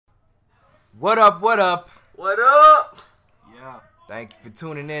What up, what up? What up? Yeah. Thank you for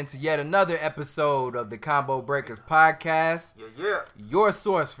tuning in to yet another episode of the Combo Breakers Podcast. Yeah. Your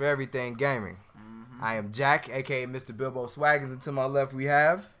source for everything gaming. I am Jack, a.k.a. Mr. Bilbo Swaggins, and to my left we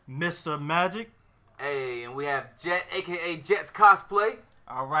have... Mr. Magic. Hey, and we have Jet, a.k.a. Jet's Cosplay.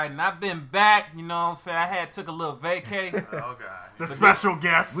 All right, and I've been back, you know what I'm saying? I took a little vacay. Oh, God. The special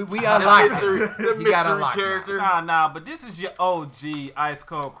guest. We unlocked The mystery character. Nah, but this is your OG Ice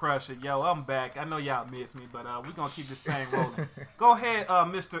Cold Crusher. Yo, I'm back. I know y'all miss me, but we're going to keep this thing rolling. Go ahead,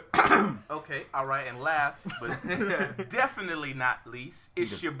 Mr. Okay, all right, and last, but definitely not least,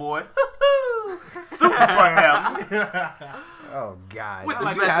 it's your boy, Super Ham. Oh, God. With the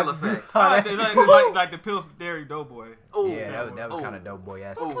Did you special have to do effect. all that? like the Pillsbury Doughboy. Ooh. Yeah, that was kind of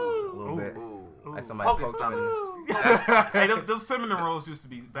Doughboy-esque a little bit. Ooh. Like somebody Focus poked him in on the... Hey, them cinnamon rolls used to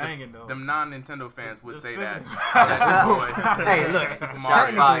be banging, though. Them non-Nintendo fans would The say cinnamon. that your boy. Hey, look, Super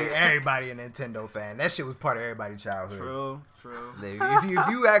Mario. technically everybody a Nintendo fan. That shit was part of everybody's childhood. True. Like, if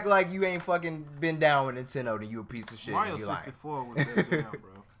you act like you ain't fucking been down with Nintendo, then you a piece of shit. Mario and you lying. 64 was that jam,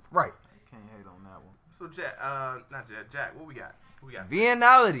 bro. Right. Can't hate on that one. So Jack, what we got?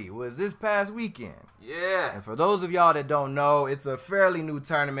 Viennalty was this past weekend. Yeah. And for those of y'all that don't know, it's a fairly new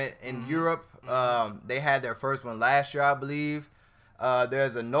tournament in Europe. They had their first one last year, I believe.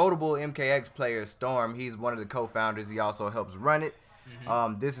 There's a notable MKX player, Storm. He's one of the co-founders. He also helps run it.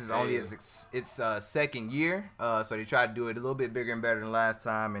 This is only its second year, so they tried to do it a little bit bigger and better than last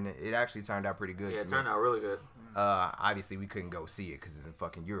time, and it actually turned out pretty good. Yeah, to it turned me. out really good. Obviously, we couldn't go see it because it's in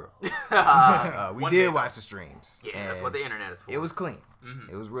fucking Europe. We One did day, watch the streams. Yeah, that's and what the internet is for. It was clean.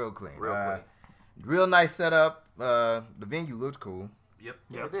 It was real clean. Real clean. Real nice setup. The venue looked cool. Yep.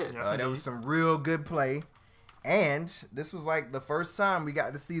 Yeah, it did. Yes, There was some real good play. And this was like the first time we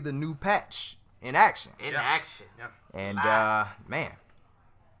got to see the new patch in action. In Yep. action. Yep. And, man,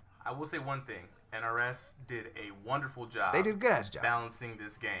 I will say one thing. NRS did a wonderful job. they did a good ass job. balancing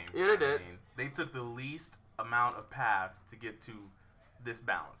this game. Yeah, they did. I mean, they took the least amount of paths to get to this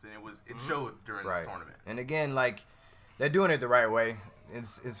balance, and it showed during this tournament. And again, like, they're doing it the right way.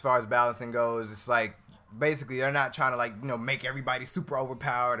 As far as balancing goes, it's like, basically, they're not trying to, like, you know, make everybody super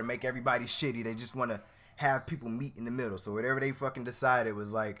overpowered or make everybody shitty. They just want to have people meet in the middle. So whatever they fucking decided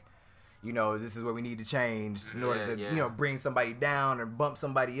was like, you know, this is what we need to change in order to, you know, bring somebody down or bump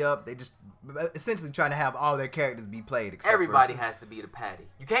somebody up. They just essentially trying to have all their characters be played. Except Everybody has to be the patty.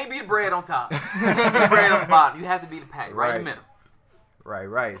 You can't be the bread on top. You can't be the bread on the bottom. You have to be the patty right in the middle.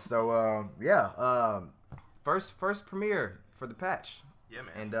 Right. So, first premiere for the patch. Yeah,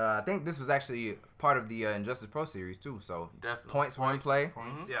 man. And I think this was actually part of the Injustice Pro Series, too. So, Definitely. points were in play.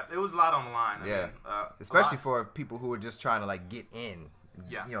 Yeah, it was a lot on the line. I Yeah. mean, Especially for people who are just trying to, like, get in.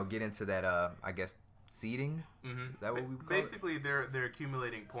 Yeah. You know, get into that, I guess, seeding. Is that what we would call it? Basically, they're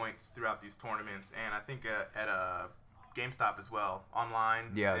accumulating points throughout these tournaments, and I think at GameStop as well,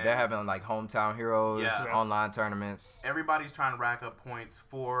 online. Yeah, and they're having, like, Hometown Heroes, Yeah. online tournaments. everybody's trying to rack up points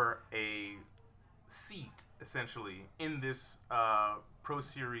for a seat, essentially, in this Pro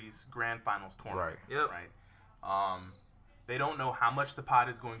Series Grand Finals tournament. Right. Yep. Right. They don't know how much the pot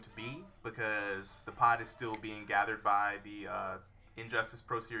is going to be because the pot is still being gathered by the Injustice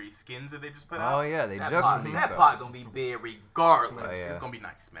Pro Series skins that they just put out. Oh, yeah, they That just pot, released that those. pot gonna be big regardless. Oh, yeah. It's gonna be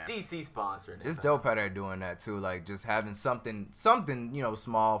nice, man. DC sponsoring it. It's dope how they're doing that too, like just having something, you know,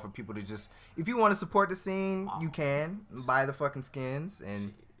 small for people to just, if you want to support the scene, you can buy the fucking skins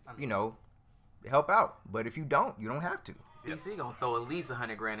and, you know, help out. But if you don't have to. DC gonna throw at least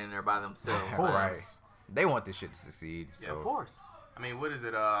 $100 grand in there by themselves. Of course. They want this shit to succeed. Yeah, So. Of course. I mean, what is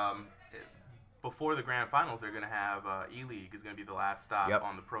it? Before the Grand Finals, they're gonna have E-League is gonna be the last stop Yep.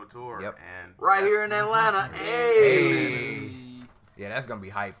 on the Pro Tour, Yep. and Right here in Atlanta. Hey. Yeah, that's gonna be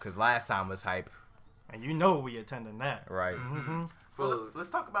hype because last time was hype. And you know we attending that. Right. So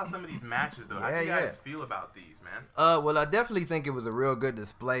let's talk about some of these matches, though. How do you guys feel about these, man? Well, I definitely think it was a real good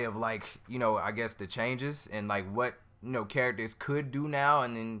display of, like, you know, I guess the changes and, like, what, you know, characters could do now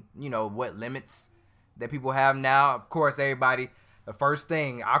and then, you know, what limits that people have now. Of course, everybody, the first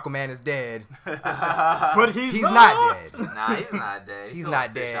thing, Aquaman is dead. But he's not dead. Nah, he's not dead. He's still not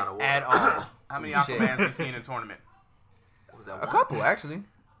a fish dead out of water. at all. How many Shit. Aquamans have you seen in tournament? Was that A one? couple, actually.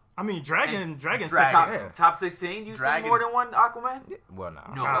 I mean, Dragon Dragon. second. Top 16? You Dragon. see more than one Aquaman? Well, no.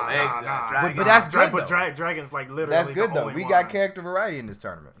 No, Nah. Dragon. But that's good, But though. Dragon's like literally That's good, the though. only We one. got character variety in this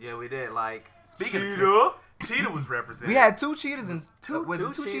tournament. Yeah, we did. Like, Speaking Cheetah. of Cheetah was represented. We had two cheetahs in two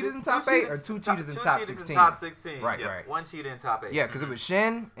cheetahs in top two 8 or cheetahs- two cheetahs in two top cheetahs in 16? top 16. Right, Yep. right. One cheetah in top 8. Yeah, because it was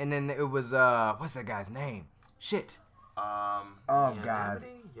Shin, and then it was what's that guy's name? Shit. Oh God.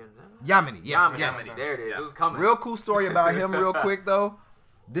 Yamini. Yes. Yamini. There it is. Yeah. It was coming. Real cool story about him, real quick though.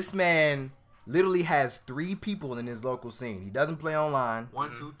 This man literally has 3 people in his local scene. He doesn't play online.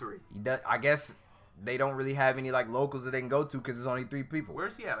 1, 2, 3. He does. I guess they don't really have any like locals that they can go to because there's only 3 people.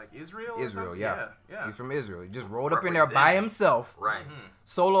 Where's he at? Like Israel? or Israel, something? yeah. Yeah. He's from Israel. He just rolled up in there by Representing. himself, Right.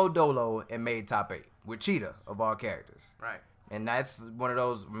 solo dolo, and made top 8 with Cheetah of all characters. Right. And that's one of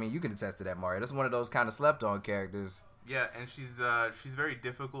those. I mean, you can attest to that, Mario. That's one of those kind of slept on characters. Yeah, and she's very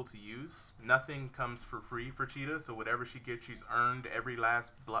difficult to use. Nothing comes for free for Cheetah, so whatever she gets, she's earned every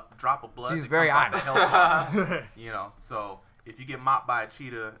last drop of blood. She's that very comes off the honest. health bar. You know, so if you get mopped by a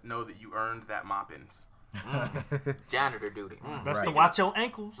cheetah, know that you earned that moppings. Janitor duty. Best to Right. watch your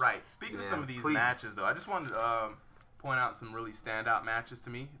ankles. Right. Speaking of Yeah, some of these please. matches, though, I just wanted to point out some really standout matches to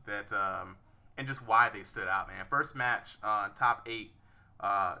me that and just why they stood out, man. First match, top 8,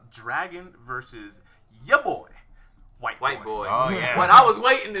 Dragon versus ya boy, White boy. Oh, yeah. When I was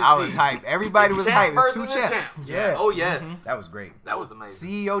waiting to see. I was hyped. Everybody was Champ hyped. It's 2 versus the champs. champ. Yeah. Oh yes. That was great. That was amazing.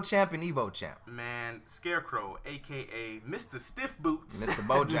 CEO champ and Evo champ. Man, Scarecrow, aka Mr. Stiff Boots, Mr.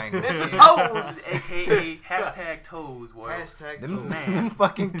 Bojangles. Mr. Toes. aka hashtag toes, boy. Hashtag Them, toes. them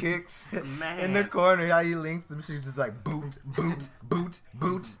fucking kicks Man. in the corner. How he links them. She's just like boot, boot, boot,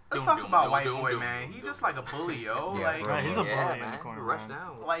 boot. Let's Dum, talk dum, about dum, White dum, Boy, dum, man. dum, He's dum. just like a bully, yo. Yeah, like, for real. He's a Yeah, bully in man. the corner. Rush man.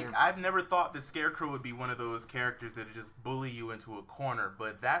 down. Like, I've never thought that Scarecrow would be one of those characters that would just bully you into a corner,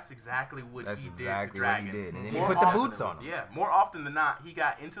 but that's exactly what That's he did to exactly what Dragon. he did. And then he More put the often boots than- on him. Yeah, more often than not, he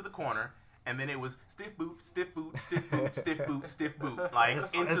got into the corner, and then it was stiff boot, stiff boot, stiff boot, stiff boot, stiff boot, like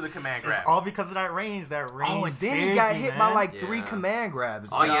into the command grab. It's all because of that range. That range. Oh, and then he scares got you, hit by man. like 3 Yeah. command grabs.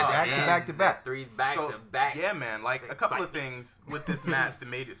 Oh yeah, back to back to back. 3 back So, to back. Yeah, man. Like a couple of Excitement. things with this match that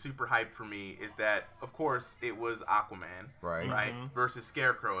made it super hype for me is that, of course, it was Aquaman, Right. right, versus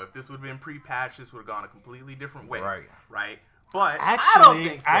Scarecrow. If this would have been pre-patch, this would have gone a completely different way, Right. right? But Actually,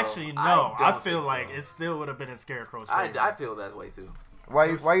 think so. actually, no. I I don't feel think like so. it still would have been in Scarecrow's I favor. feel that way too. Why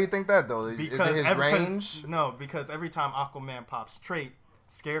you think that though? Is it his range? No, because every time Aquaman pops straight,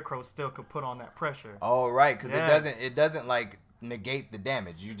 Scarecrow still could put on that pressure. Oh right, because Yes. it doesn't like negate the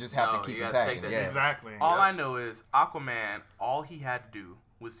damage. You just have No, to keep you gotta take attacking. that Yeah. Exactly. all I know is Aquaman, all he had to do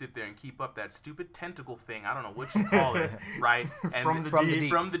was sit there and keep up that stupid tentacle thing. I don't know what you call it, right? And From the from the deep, deep.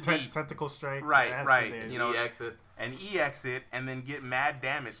 from the deep. tentacle strike. Right, that's right. the thing. You know, exit. and EX it and then get mad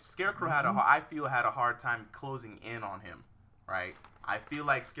damage. Scarecrow had I feel had a hard time closing in on him, right? I feel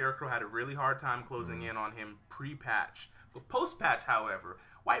like Scarecrow had a really hard time closing in on him pre-patch. But post-patch, however,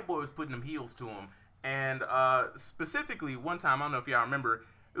 White Boy was putting them heels to him. And specifically, one time, I don't know if y'all remember,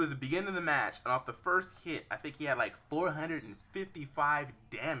 it was the beginning of the match, and off the first hit, I think he had like 455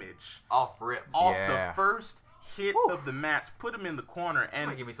 damage. Off rip. Off Yeah. the first hit of the match, put him in the corner, I'm and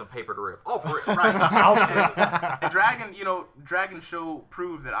gonna give me some paper to rip. Off rip. right. And Dragon, Dragon Show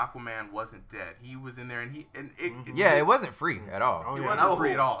proved that Aquaman wasn't dead. He was in there, and Yeah, it wasn't free at all. Oh, it yeah. wasn't No.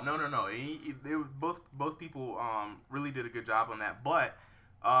 free at all. No. They were both people really did a good job on that. But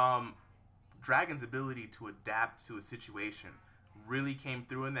Dragon's ability to adapt to a situation really came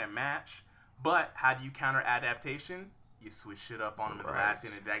through in that match. But how do you counter adaptation? You switch shit up on him in the Right. last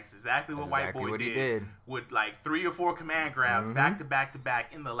inning. That's exactly what That's White exactly Boy what he did. did. With like 3 or 4 command grabs back to back to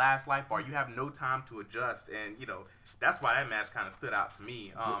back in the last life bar. You have no time to adjust, and that's why that match kind of stood out to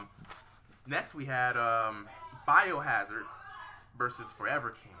me. Next we had Biohazard versus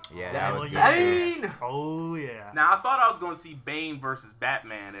Forever King. Yeah, That that was was good. Bane. too. Oh yeah. Now I thought I was going to see Bane versus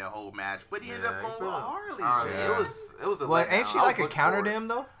Batman that whole match, but he ended up going with Harley. Harley. Yeah. It was a Well, letdown. ain't she I was like a looking counter forward. to him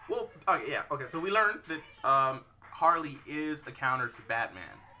though? Well, okay, yeah, okay. So we learned that Harley is a counter to Batman,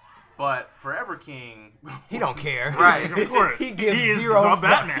 but Forever King He don't care. Right. Of course. He gives is zero the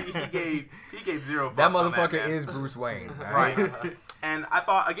fucks. Batman. he gave 0 fucks That on motherfucker man. is Bruce Wayne. all Right. right? And I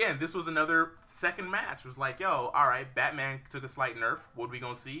thought, again, this was another second match. It was like, yo, all right, Batman took a slight nerf. What are we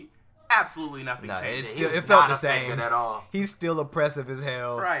going to see? Absolutely nothing Nah, changed. it's He still, was it felt not the affected same. at all. He's still oppressive as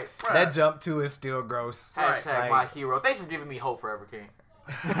hell. Right. That jump too is still gross. Right. Hashtag Like- my hero. Thanks for giving me hope, Forever King.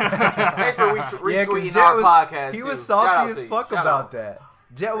 Thanks for Yeah, 'cause retweeting Jet our was, podcast. he was too. Shout out salty to as you. fuck Shout about out. that.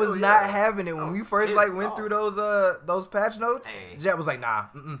 Jet was Hell not yeah. having it when we first It's went soft. through those patch notes. Hey. Jet was like, nah,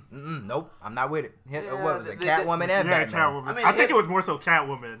 nope, I'm not with it. Yeah, What was it, the- Catwoman and Yeah, Batman? Catwoman. I I, mean, think hit- it was more so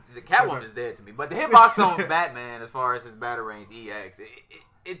Catwoman. The Catwoman's dead to me, but the hitbox on Batman, as far as his battle range EX,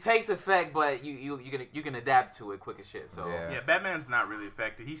 it takes effect, but you can adapt to it quick as shit. So Yeah. Yeah, Batman's not really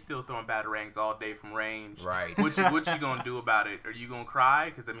affected. He's still throwing batarangs all day from range. Right. What you gonna do about it? Are you gonna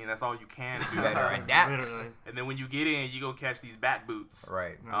cry? Because I mean, that's all you can do. Better adapt. Literally. And then when you get in, you gonna catch these bat boots.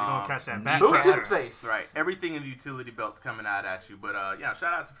 Right. No, you're gonna catch that Neat back Boots to the catcher. face. Right. Everything in the utility belt's coming out at you. But yeah,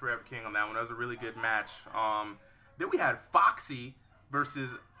 shout out to Forever King on that one. That was a really good match. Then we had Foxy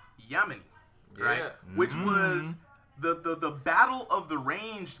versus Yamini, right? Yeah. Which was The battle of the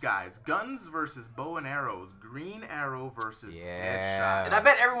ranged guys, guns versus bow and arrows, green arrow versus Deadshot. And I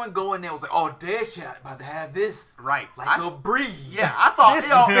bet everyone going there was like, oh, Deadshot about to have this. Right. Like a breeze. Yeah, I thought This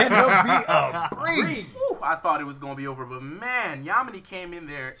is gonna be a breeze. I thought it was gonna be over, but man, Yamini came in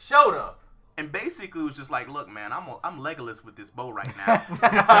there Showed up. and basically was just like, look, man, I'm Legolas with this bow right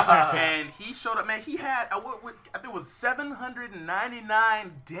now. And he showed up, man. He had I think it was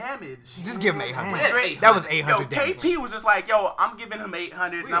 799 damage. Just give him 800. Yeah, That was Yo, 800 damage. KP was just like, yo, I'm giving him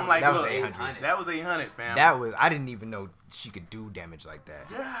 800, and I'm like, That was look, 800. That was 800, fam. I didn't even know she could do damage like that.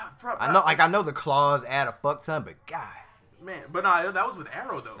 Yeah, bro. I know the claws add a fuck ton, but God. Man, but no, that was with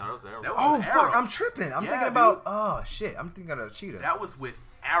arrow though. No, that was arrow. That was Oh with fuck, arrow. I'm tripping. I'm Yeah, thinking about I'm thinking of Cheetah. That was with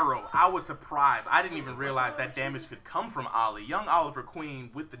arrow. I was surprised. I didn't even realize that damage could come from Ollie. Young Oliver Queen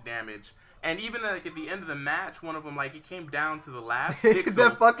with the damage. And even like at the end of the match, one of them like it came down to the last pixel.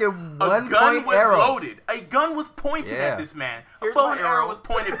 That fucking A 1 gun point was arrow. loaded. A gun was pointed Yeah. at this man. A Here's bow my and arrow arrow. was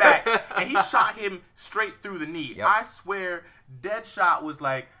pointed back, and he shot him straight through the knee. Yep. I swear, Deadshot was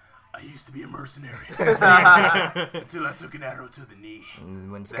like, I used to be a mercenary until I took an arrow to the knee.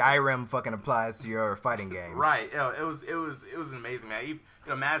 When Skyrim fucking applies to your fighting games. Right. It was amazing, man.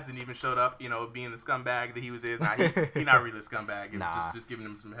 Mads didn't even showed up, being the scumbag that he was. Nah, he not really a scumbag. Nah. Just giving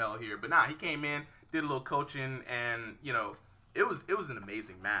him some hell here. But nah, he came in, did a little coaching, and it was an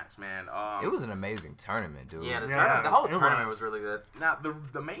amazing match, man. It was an amazing tournament, dude. Yeah, Yeah, the whole it tournament was. was really good. Now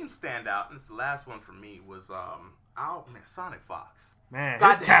the main standout, and it's the last one for me, was Sonic Fox. Man,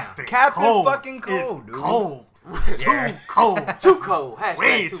 Goddamn. his Captain Captain fucking is cold, dude. cold. Yeah. Too cold. Too cold. Hashtag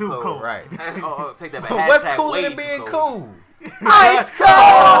Way too too cold. cold. Right. Take that back. What's Hashtag cooler way than too being cold. cool? Ice cold.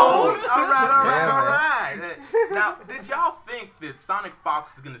 All right. Yeah, Now, did y'all think that Sonic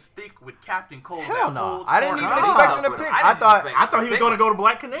Fox was gonna stick with Captain Cold? Hell that no. whole I didn't even tournament? expect him to pick. I thought I thought he was going to go to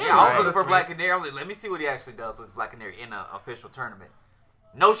Black Canary. Yeah, I was Right. looking for Black Canary. I was like, let me see what he actually does with Black Canary in an official tournament.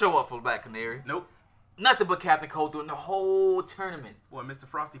 No show up for Black Canary. Nope. Nothing but Captain Cold doing the whole tournament. Boy, Mr.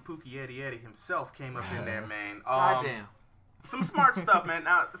 Frosty Pookie Eddie himself came up in there, man. Goddamn. Some smart stuff, man.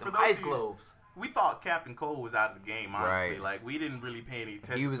 Now, for Them those ice of you, globes. we thought Captain Cole was out of the game, honestly. Right. Like, we didn't really pay any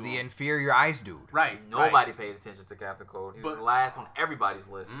attention he was to the him. inferior ice dude. Right. Nobody paid attention to Captain Cold. He was But- last on everybody's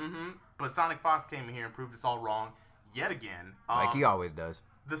list. Mm-hmm. But Sonic Fox came in here and proved us all wrong yet again. Like he always does.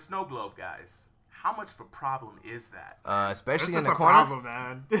 The snow globe, guys. How much of a problem is that? Especially This in is the a corner. problem,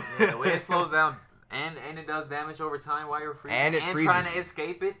 man. Yeah, the way it slows down and it does damage over time while you're freezing. And it freezes trying to you.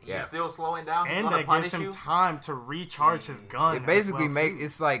 escape it. Yeah. You're still slowing down. He's And gonna that punish gives him you. time to recharge his gun. It basically as well, too.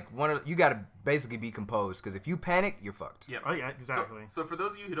 it's like you got to basically be composed because if you panic, you're fucked. Yep. Oh yeah, exactly. So for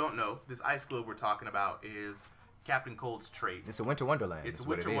those of you who don't know, this ice globe we're talking about is Captain Cold's trait. It's a winter wonderland. It's is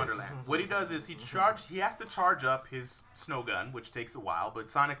what Winter it is. Wonderland. What he does is he has to charge up his snow gun, which takes a while,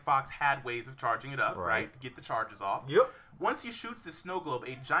 but Sonic Fox had ways of charging it up, right, to get the charges off. Yep. Once he shoots the snow globe,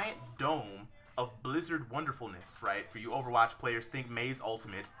 a giant dome of Blizzard wonderfulness, right? For you Overwatch players, think Maze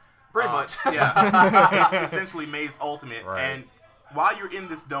Ultimate. Pretty much. Yeah. It's essentially Maze Ultimate. Right. And while you're in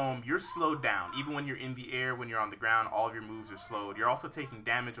this dome, you're slowed down. Even when you're in the air, when you're on the ground, all of your moves are slowed. You're also taking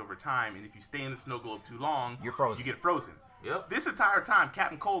damage over time, and if you stay in the snow globe too long, You're frozen. You get frozen. Yep. This entire time,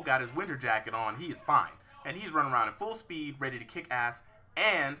 Captain Cold got his winter jacket on. He is fine, and he's running around at full speed, ready to kick ass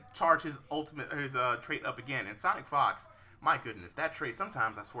and charge his trait up again. And Sonic Fox, my goodness, that trait.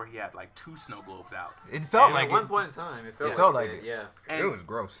 Sometimes I swear he had like 2 snow globes out. It felt And like at one it. point in time, it felt, It felt like like it. it. Yeah. And It was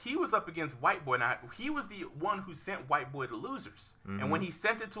gross. He was up against White Boy. Now, he was the one who sent White Boy to losers. And when he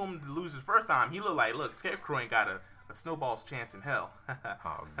sent it to him to losers first time, he looked like, look, Scarecrow ain't got a snowball's chance in hell.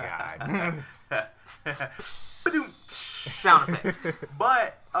 Oh God. Ba-doom. Sound effects.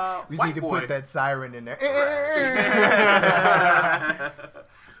 But We White need to Boy, put that siren in there.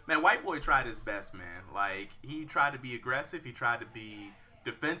 man, White Boy tried his best, man. Like, he tried to be aggressive. He tried to be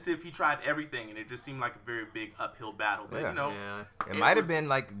defensive. He tried everything, and it just seemed like a very big uphill battle. But, Yeah. you know, Yeah. It might have been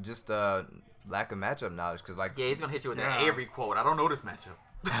like just lack of matchup knowledge because like Yeah, he's gonna hit you with Yeah. that Avery quote. I don't know this matchup.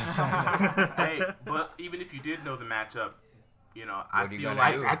 hey, but even if you did know the matchup, I What are you feel gonna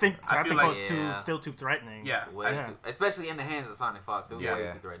like do? I think I Captain feel like- Cold's Yeah. still too threatening. yeah. Way Yeah. too, especially in the hands of Sonic Fox. It was Yeah. way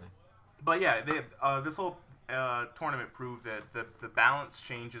Yeah. too threatening. But yeah, this whole tournament proved that the balance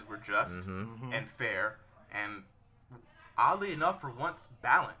changes were just and fair, and oddly enough, for once,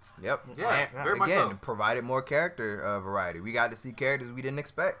 balanced. Yep. Yeah, And very much again, so. provided more character variety. We got to see characters we didn't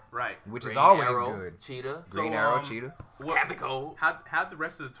expect, Right. which Green is always Arrow, good. Cheetah. Green So, Arrow, Cheetah. Captain Cold. How'd the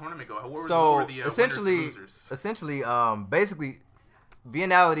rest of the tournament go? What were So the essentially, winners and losers? basically,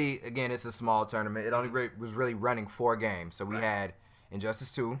 Viennalty again. It's a small tournament. It only was really running 4 games. So we Right. had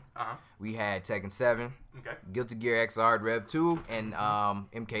Injustice 2, Uh-huh. we had Tekken 7, Okay. Guilty Gear XR Rev 2, and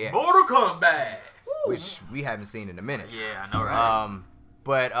MKX. Mortal Kombat. which we haven't seen in a minute. Yeah, I know, right?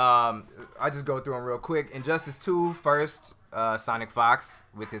 But I just go through them real quick. Injustice 2, first, Sonic Fox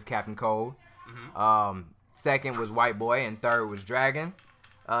with his Captain Cold. Second was White Boy, and third was Dragon.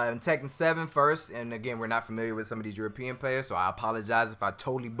 And Tekken 7 first, and again, we're not familiar with some of these European players, so I apologize if I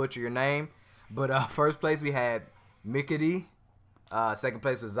totally butcher your name. But first place we had Mikady, second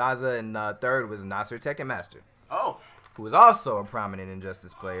place was Zaza, and third was Nasser Tekken Master, who was also a prominent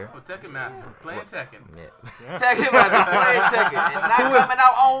Injustice player. Oh, Tekken Master, playing Tekken. Yeah. Tekken Master, playing Tekken, and not coming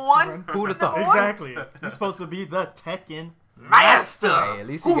out on one. Who'd have thought? Exactly. He's supposed to be the Tekken Master. Hey, at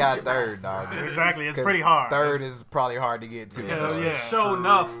least he got third, dog. Exactly. It's 'Cause pretty hard. Third is probably hard to get to. Hell So. yeah. Show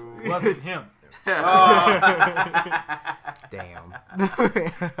enough wasn't him. Damn.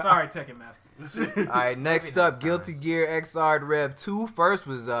 Sorry, Tekken Master. All right, next up, Guilty Gear Xrd Rev 2. First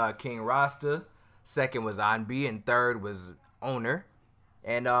was King Rasta. Second was Anbi, and third was Owner.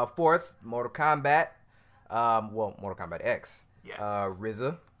 And fourth, Mortal Kombat. Mortal Kombat X. Yes.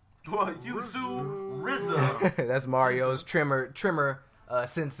 RZA. Boy, Yuzu RZA. That's Mario's trimmer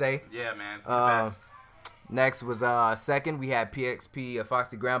sensei. Yeah, man. The best. Next was second, we had PXP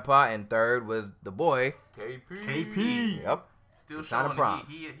Foxy Grandpa, and third was the boy KP. Yep. Still It's not a showing problem.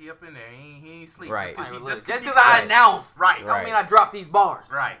 he up in there. He ain't sleep. Right. Just because I announced, Right. don't mean I dropped these bars.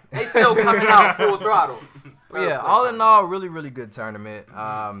 Right. They still coming out full throttle. But yeah, all in all, really, really good tournament.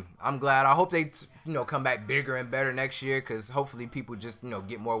 I'm glad. I hope they, come back bigger and better next year, because hopefully people just,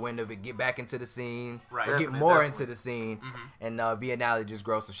 get more wind of it, get back into the scene, Right. or get Definitely, more definitely. into the scene, and Viennalty just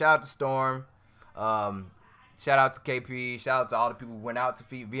grows. So shout out to Storm, shout out to KP, shout out to all the people who went out to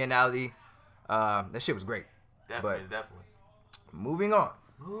Viennalty. That shit was great. Definitely. Moving on.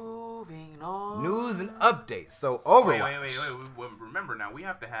 Moving on. News and updates. So Overwatch. Wait. Remember now, we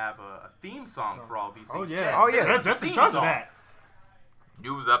have to have a theme song for all these Oh things. yeah. Oh, yeah. They're just in Theme charge of song. that.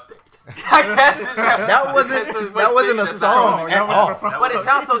 News update. I guess That wasn't a song at That all. wasn't a song. But it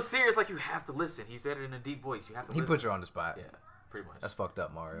sounds so serious, like you have to listen. He said it in a deep voice. You have to He listen. put you on the spot. Yeah, pretty much. That's fucked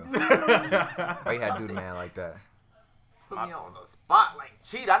up, Mario. Why you had to do the man like that? Put me on the spot like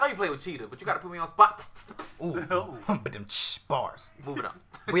Cheetah. I know you play with Cheetah, but you got to put me on spot. Ooh, but them bars. Move it up.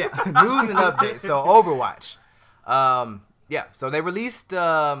 But yeah, news and updates. So Overwatch. So they released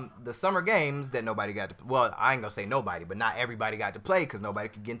the summer games that nobody got to. Well, I ain't gonna say nobody, but not everybody got to play because nobody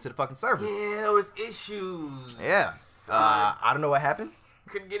could get into the fucking servers. Yeah, there was issues. Yeah. I don't know what happened.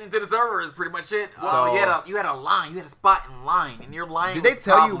 Couldn't get into the server is pretty much it. So- You had a line, you had a spot in line, and your line. Did they was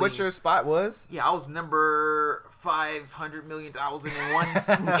tell you what probably- your spot was? Yeah, I was number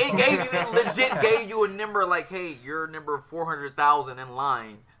 500,000,001. It legit gave you a number like, hey, you're number 400,000 in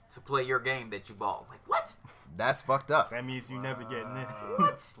line to play your game that you bought. Like, what? That's fucked up. That means you never getting in.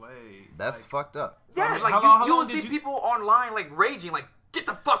 Played. That's fucked up. Yeah, I mean, like how you long will did see you- people online like raging, like, get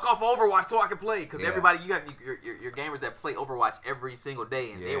the fuck off Overwatch so I can play. Because Yeah. everybody, you have your gamers that play Overwatch every single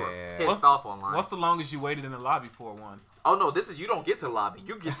day, and they were Yeah. pissed off online. What's the longest you waited in the lobby for one? Oh no, you don't get to the lobby.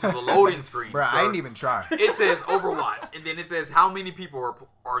 You get to the loading screen. Bro, I sir. ain't even try. It says Overwatch, and then it says how many people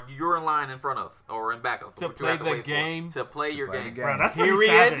are you're in line in front of or in back of To what you play have to the wait for. game? To play your play the game. game. Bro, that's pretty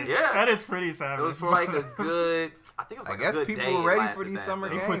Period. savage. Yeah. That is pretty It savage. was for like a good. I think it was I like guess a good people day were it ready lasted for these that summer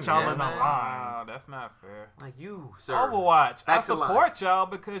thing. They games. put y'all Yeah, in the man. line. Wow, that's not fair. Like you, sir. Overwatch, I Back to support y'all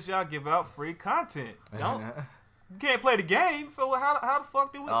because y'all give out free content. You can't play the game, so how the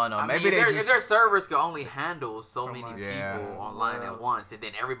fuck do we? Oh no, I maybe mean, they if just. their servers could only handle so So many much. people Yeah. online at once, and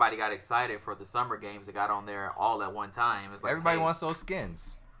then everybody got excited for the summer games that got on there all at one time. It's like Everybody hey, wants those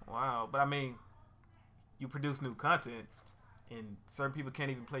skins. Wow, but I mean, you produce new content, and certain people can't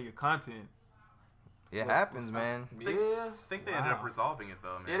even play your content. It happens, man. Yeah, I think they ended up Wow. resolving it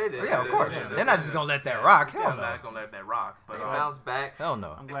though, man. yeah, they did. Oh, yeah, of They course. did. They're not just gonna let that rock. Yeah, Hell I'm no. not gonna let that rock. They But bounced back. Hell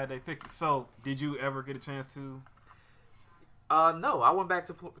no. I'm glad they fixed it. So, did you ever get a chance to? No, I went back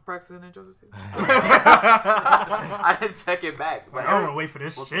to practicing in Joseph City. I didn't check it back. But I'm gonna wait for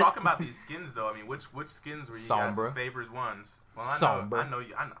this well, shit. talking about these skins though, I mean, which skins were you Sombra. guys' favorite ones? Well, Sombra. I know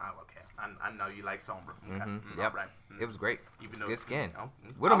you. Okay. I know you like Sombra. Okay. Yep. Right. It was great. It's a good skin. Oh,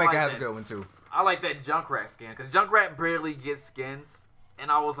 Widowmaker like has a that. good one too. I like that Junkrat skin because Junkrat barely gets skins.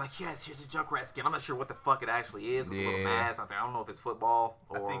 And I was like, yes, here's a Junkrat skin. I'm not sure what the fuck it actually is with a little Yeah. mask. I don't know if it's football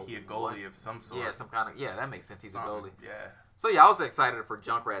or I think he a goalie of some sort. Yeah, some kind of that makes sense. He's a Something. goalie. Yeah. So yeah, I was excited for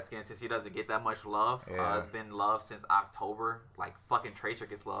Junkrat skin since he doesn't get that much love. Yeah. It's been love since October. Like fucking Tracer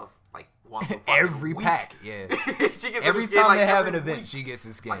gets love like once a fucking Every week. pack, yeah. She gets a Every new skin, time like, they have every an event, week. she gets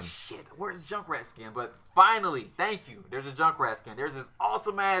his skin. Like shit, where's the Junkrat skin? But finally, thank you. There's a Junkrat skin. There's this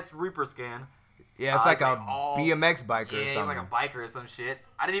awesome ass Reaper skin. Yeah, it's like a all- BMX biker Yeah, or he's something. like a biker or some shit.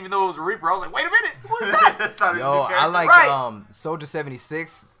 I didn't even know it was a Reaper. I was like, wait a minute, what's that? Thought it was Yo, the I character. like Right. Soldier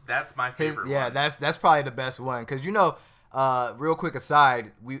 76. That's my favorite one. that's probably the best one because real quick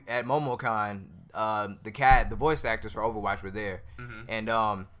aside, we at MomoCon, the voice actors for Overwatch were there, and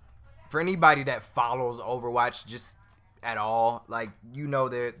for anybody that follows Overwatch just at all, like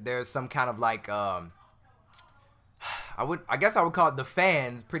there's some kind of like I guess I would call it the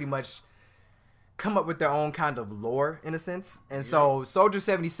fans pretty much come up with their own kind of lore in a sense, and so Soldier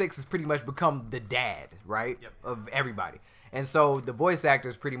 76 has pretty much become the dad, right, of everybody. And so the voice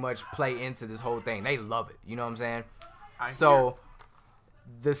actors pretty much play into this whole thing. They love it. You know what I'm saying? So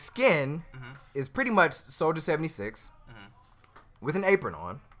the skin is pretty much Soldier 76 with an apron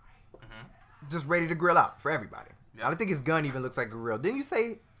on, just ready to grill out for everybody. Yep. I don't think his gun even looks like a grill. Didn't you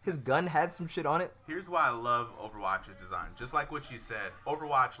say his gun had some shit on it? Here's why I love Overwatch's design. Just like what you said,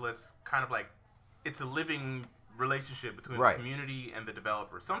 Overwatch lets kind of like, it's a living relationship between the community and the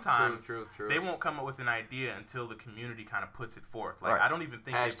developer. Sometimes true. They won't come up with an idea until the community kind of puts it forth. Like I don't even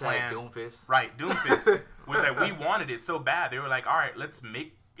think they # planned. Doomfist. Right, Doomfist was like, we wanted it so bad. They were like, all right, let's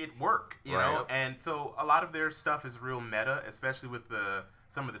make it work. You know, and so a lot of their stuff is real meta, especially with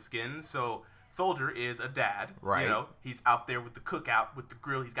some of the skins. So Soldier is a dad. Right. You know, he's out there with the cookout with the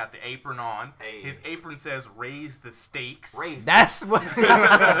grill. He's got the apron on. Hey. His apron says "Raise the stakes." That's what it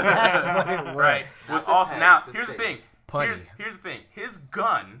was. Right. It was awesome. Now, here's the thing. Here's the thing. His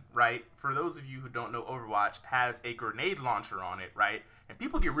gun, right, for those of you who don't know Overwatch, has a grenade launcher on it, right? And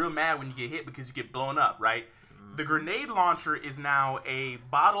people get real mad when you get hit because you get blown up, right? The grenade launcher is now a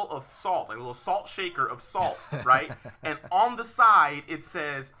bottle of salt, like a little salt shaker of salt, right? And on the side, it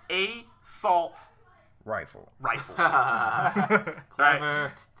says "A Salt Rifle." Right?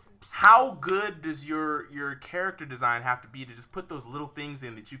 How good does your character design have to be to just put those little things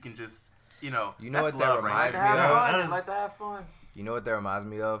in that you can just, what that's that love, reminds me I like to have fun. You know what that reminds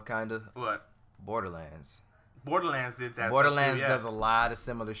me of, kind of? What? Borderlands. Borderlands did that. Borderlands stuff too, does a lot of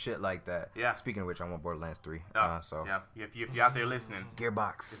similar shit like that. Yeah. Speaking of which, I want Borderlands 3. If you're out there listening,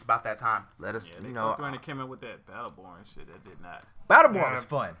 Gearbox. It's about that time. Let us, They came in with that Battleborn shit that did not. Battleborn was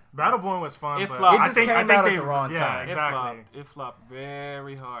fun. Battleborn was fun. It but flopped. It just came out at the wrong time. Yeah, exactly. It flopped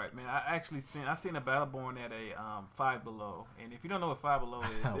very hard, man. I seen a Battleborn at a Five Below, and if you don't know what Five Below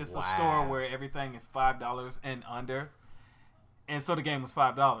is, it's a store where everything is $5 and under, and so the game was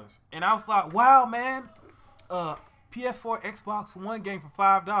 $5, and I was like, wow, man. PS4, Xbox One game for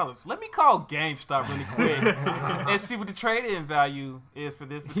 $5. Let me call GameStop really quick and see what the trade-in value is for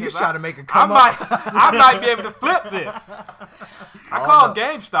this. He's trying to make a come up. I might be able to flip this. I called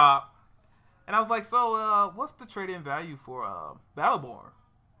GameStop, and I was like, so what's the trade-in value for Battleborn?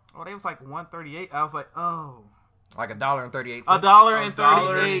 Oh, they was like $138. I was like, oh. Like $1.38.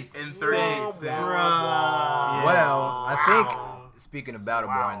 $1.38. Well, I think... Speaking of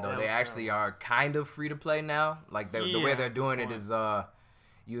Battleborn, though, they actually are kind of free to play now. Like the way they're doing it is,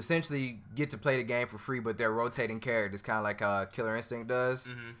 you essentially get to play the game for free, but they're rotating characters, kind of like Killer Instinct does,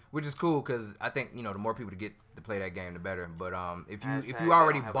 which is cool because I think the more people to get to play that game, the better. But if you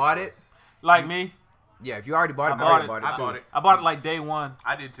already bought it, like me. Yeah, if you already bought it, I bought it like day one.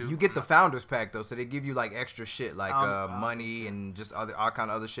 I did too. You get the Founders Pack though, so they give you like extra shit like money and just all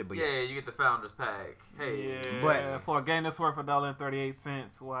kind of other shit. But you get the Founders Pack. Hey, but for a game that's worth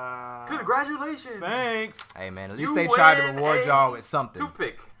 $1.38, wow! Congratulations! Thanks. Hey man, at least they tried to reward y'all with something.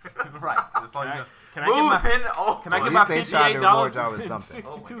 Toothpick. Right. Can I get my $58 and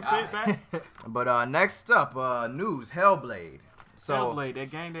 62 cents back? But next up, news: Hellblade. So, Hellblade,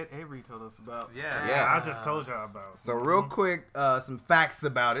 that game that Avery told us about. Yeah, I just told y'all about. So real quick, some facts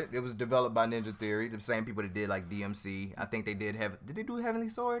about it. It was developed by Ninja Theory, the same people that did like DMC. I think they did they do Heavenly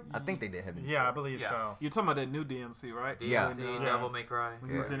Sword? I think they did Heavenly Sword. Yeah, I believe so. You're talking about that new DMC, right? DMC, Devil May Cry. When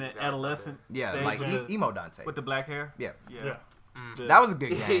he was in that adolescent stage like emo Dante. with the black hair. Yeah. That was a good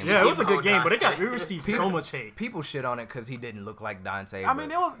game. Yeah, it was a good game, but it received so much hate. People shit on it because he didn't look like Dante. I mean,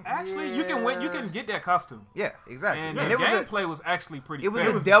 it was actually you can get that costume. Yeah, exactly. And the gameplay was actually pretty. It was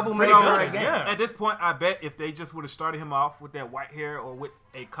fair. a Devil May Cry game. At this point, I bet if they just would have started him off with that white hair or with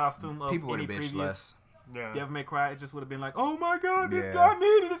a costume of people would any have bitched previous less. Devil May Cry, it just would have been like, oh my god, this guy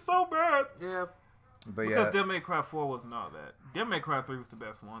needed it so bad. Yeah. But because Devil May Cry 4 wasn't all that. Devil May Cry 3 was the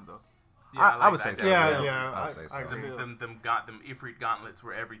best one though. Yeah, I would say so. Yeah, I would say so. Them Ifrit gauntlets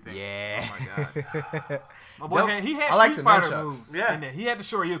were everything. Yeah. Oh my god. My boy he had like Street the Fighter nunchucks. moves. Yeah. And then he had the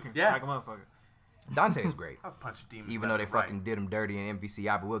Shoryuken like a motherfucker. Dante is great. I was punching demons. Even though they fucking did him dirty in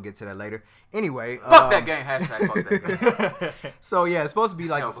MVCI, but we'll get to that later. Anyway. Fuck that game. Hashtag fuck that game. So, yeah, it's supposed to be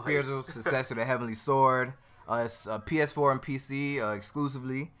like the spiritual successor to Heavenly Sword. It's PS4 and PC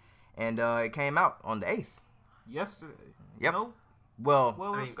exclusively. And it came out on the 8th. Yesterday. Yep. No? Well,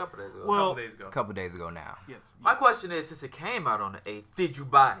 Well, I mean, a couple days ago. well, a couple days ago now. yes. My question is, since it came out on the 8th, did you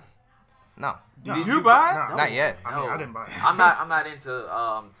buy it? No, Did you buy it? No. not yet. I mean, I didn't buy it. I'm not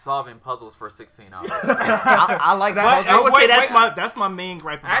into solving puzzles for 16 hours. I like I puzzles. would say wait. that's my main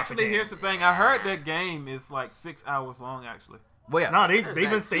gripe about Actually, the game. here's the thing. I heard that game is like 6 hours long. Actually, Well, yeah. No, they've There's been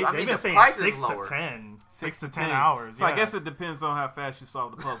that saying too. I mean, the saying price is 6 to lower. 10, 6 to 10 hours. So yeah. I guess it depends on how fast you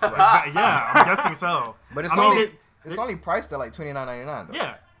solve the puzzle. Yeah, I'm guessing so. But it's I mean, only it's only priced at like $29.99 though.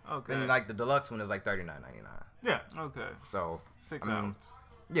 Yeah, Okay. And like the deluxe one is like $39.99. yeah. Okay. So 6 I mean, hours.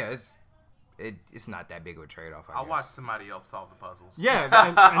 yeah, it's not that big of a trade off. I'll watch somebody else solve the puzzles. Yeah.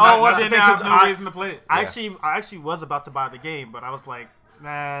 And Oh, well, that's the then thing, I 'cause have no reason to play it. I Yeah. actually was about to buy the game, but I was like,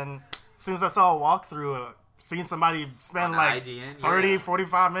 man, as soon as I saw a walkthrough, seeing somebody spend On the like IGN, 30, yeah.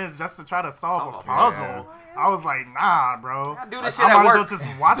 45 minutes just to try to solve a Solve a puzzle, puzzle. I was like, nah, bro. I do I this shit at might as well work. just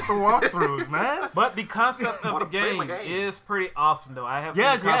watch the walkthroughs, man. But the concept of Wanna the play my game game. is pretty awesome, though. I have seen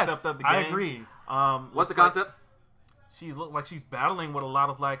Yes, the concept yes, of the game. I agree. What's the looks like concept? She looked like she's battling with a lot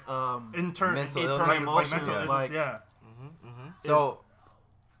of like Mental internal illness, emotions. mental illness, Like yeah. So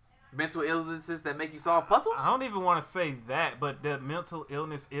Mental illnesses that make you solve puzzles? I don't even want to say that, but the mental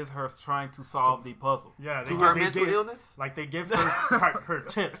illness is her trying to solve the puzzle. Yeah, To her mental illness? Like they give her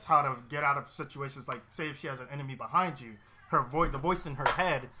tips how to get out of situations. Like say if she has an enemy behind you, the voice in her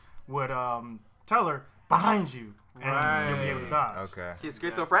head would tell her behind you, and you'll be able to dodge. okay. She's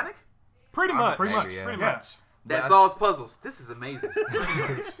schizophrenic? Pretty much. Pretty much, yeah. Pretty yeah. much. That But I- solves puzzles. This is amazing.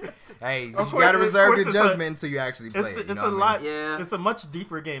 Hey, you Of gotta course, reserve of your course it's judgment until you actually play It's it. you it's know a what I lot. mean? Yeah. It's a much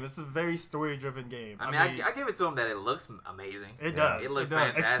deeper game. It's a very story driven game. I mean, I give it to him that it looks amazing. it Yeah. does. It looks It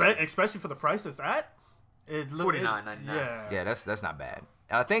does. fantastic. Especially for the price it's at. It looks $49.99. Yeah. Yeah, that's not bad.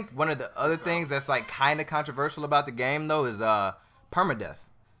 And I think one of the other things that's like kind of controversial about the game though is permadeath.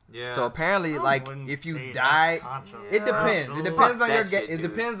 Yeah. So apparently, like wouldn't if you say die, that's controversial. it depends. It Yeah. depends on Fuck your that game. shit, It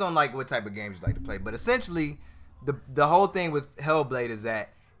dude. depends on like what type of games you like to play. But essentially, the whole thing with Hellblade is that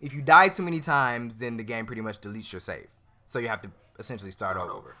if you die too many times, then the game pretty much deletes your save. So you have to essentially start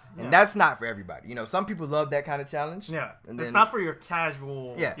over. And that's not for everybody. You know, some people love that kind of challenge. Yeah. And It's then- not for your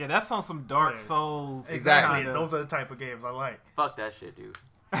casual. Yeah. Yeah, that's on some Dark Yeah. Souls. Exactly. kinda- Those are the type of games I like. Fuck that shit, dude.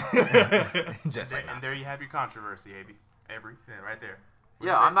 Just like And there you have your controversy, right there.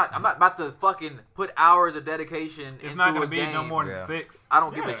 Yeah, I'm not about to fucking put hours of dedication It's into not a gonna be game. no more than Yeah. 6. I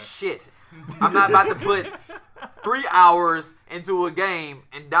don't give Yeah. a shit. I'm not about to put 3 hours into a game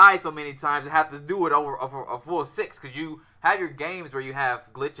and die so many times and have to do it over a full 6 because you have your games where you have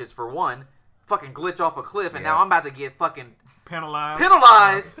glitches for one, fucking glitch off a cliff, and Yeah. now I'm about to get fucking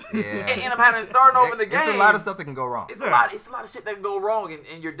Penalized. Yeah. and end up having to start over the game. It's a lot of stuff that can go wrong. It's a lot of shit that can go wrong,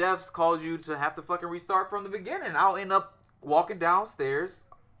 and your deaths cause you to have to fucking restart from the beginning. I'll end up walking downstairs,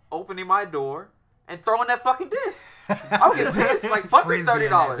 opening my door, and throwing that fucking disc. I'll get pissed. Like, fuck this Frisbee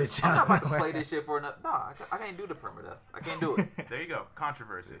in that $30. bitch. I'm not about to play this shit for enough. Nah, I can't do the permadeath. I can't do it. There you go.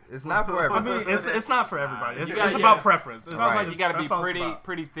 Controversy. It's not for I everybody. mean, it's not for everybody. It's, You gotta- it's about yeah. preference. It's Right. You got to be that's all it's about.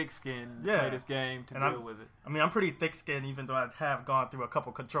 pretty thick-skinned to Yeah. play this game to And deal I'm- with it. I mean, I'm pretty thick-skinned, even though I have gone through a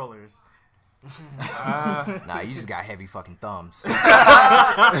couple controllers. Nah, you just got heavy fucking thumbs.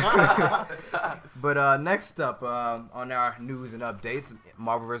 But next up on our news and updates,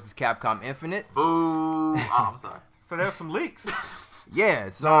 Marvel vs. Capcom Infinite. Boo. Oh, I'm sorry. So there's some leaks. Yeah,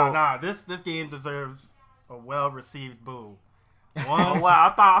 so Nah, this game deserves a well-received boo. Oh One, wow,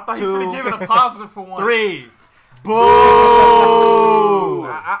 I thought he was Two, gonna give it a positive for one. 3, boo!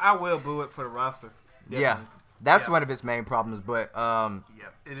 I will boo it for the roster. yeah, that's one of its main problems. But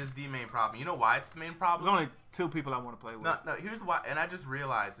Yep, it is the main problem. You know why it's the main There's problem? only 2 people I want to play with. No, here's why. And I just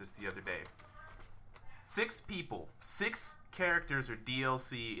realized this the other day. 6 characters or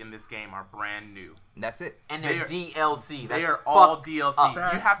DLC in this game are brand new. that's it. And they're They DLC. They That's are all fucked DLC. up.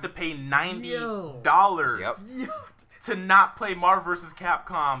 You have to pay $90 Yep. to not play Marvel vs.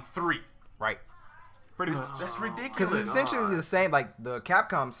 Capcom 3. Right. Pretty much. That's Because ridiculous. it's essentially the same. Like the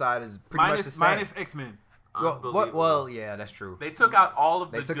Capcom side is pretty much the same. Minus X-Men. Well, yeah, that's true. They took out all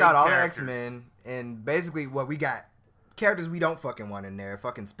of They the took good out all the characters. X-Men, and basically what we got characters we don't fucking want in there.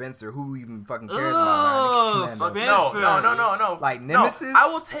 Fucking Spencer, who even fucking cares Ugh, about Commando? Spencer. No. Like No, Nemesis? I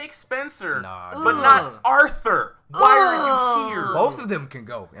will take Spencer, Nah, but dude. not Arthur. Why are you here? Both of them can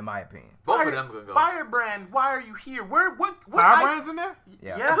go, in my opinion. Both of them can go. Firebrand, why are you here? What? Firebrand's in there?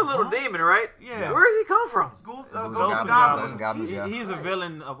 Yeah. That's a little demon, right? Yeah. Where does he come from? Ghosts Ghosts and and Goblins. Goblins and Goblins, yeah. He's a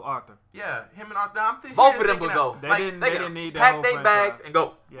villain of Arthur. Yeah, him and Arthur. I'm thinking Both of them could go. They Like, didn't. They They can didn't need that pack whole their franchise. bags and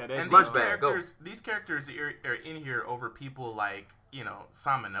go. Yeah, they And Lunch these bag, go. characters are in here over people like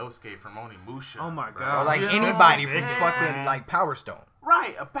Samanosuke from Onimusha. Oh my Or god. like Yeah. anybody from Yeah. fucking like Power Stone.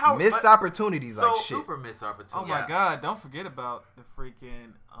 Right, a power Missed but- opportunities like so shit. Super missed Oh opportunity. my Yeah. god! Don't forget about the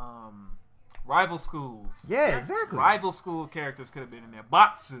freaking rival schools. Yeah, exactly. Rival school characters could have been in there.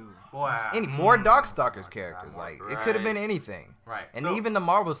 Batsu. Boy, Any more Darkstalkers characters, like it could have Right. been anything. right. And So- even the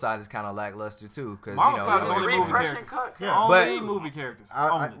Marvel side is kind of lackluster too, because Marvel you know, side is It's only a movie refreshing characters. cut. Yeah. Only But- movie characters. I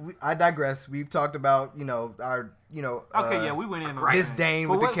Only. digress. We've talked about our Okay, yeah, we went in on disdain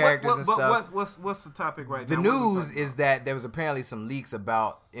But with the characters and but stuff. What's the topic right The now? What are we news talking is that there was apparently some leaks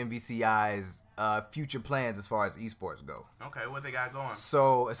about MVCI's future plans as far as esports go. Okay, what they got going?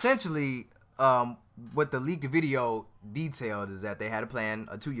 So essentially, what the leaked video detailed is that they had a plan,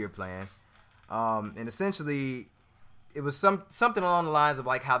 a 2-year plan, and essentially it was something along the lines of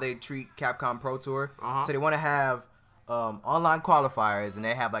like how they treat Capcom Pro Tour. Uh-huh. So they want to have online qualifiers, and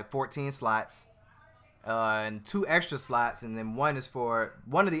they have like 14 slots. And 2 extra slots, and then one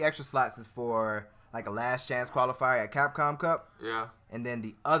of the extra slots is for like a last chance qualifier at Capcom Cup, Yeah. and then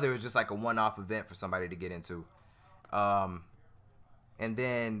the other is just like a one-off event for somebody to get into. And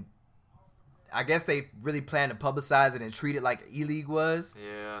then I guess they really plan to publicize it and treat it like E-League was.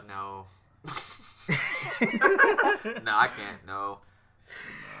 Yeah. No. No, I can't. No.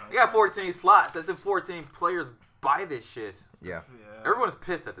 You got 14 slots. That's if 14 players buy this shit. Yeah. Yeah. Everyone's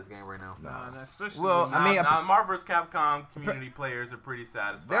pissed at this game right now. Nah, especially Well, when- I mean, Marvel vs. Capcom community players are pretty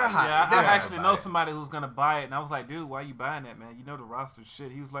satisfied. They're hot. yeah, they're I hype actually about know it. somebody who's gonna buy it, and I was like, dude, why you buying that, man? You know the roster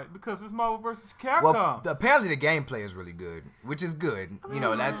shit. He was like, because it's Marvel versus Capcom. Well, apparently the gameplay is really good, which is good. You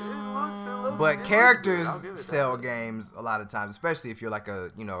know, that's. It looks But good. characters I'll give it that. sell games a lot of times, especially if you're like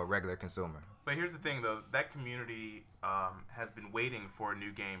a a regular consumer. But here's the thing, though. That community has been waiting for a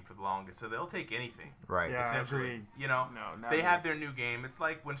new game for the longest, so they'll take anything. Right. Yeah. Essentially, agreed. No, not they me. have their new game. It's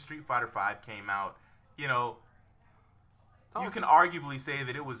like when Street Fighter V came out. Oh. You can arguably say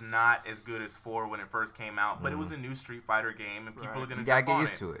that it was not as good as 4 when it first came out, but it was a new Street Fighter game, and people Right. are gonna You gotta jump get on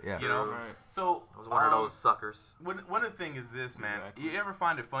used to it, yeah. You know, Right. so I was one of those suckers. One of the thing is this, man. Exactly. You ever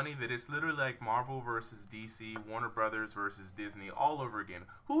find it funny that it's literally like Marvel versus DC, Warner Brothers versus Disney, all over again?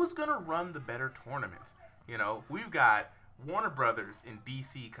 Who's gonna run the better tournament? We've got Warner Brothers and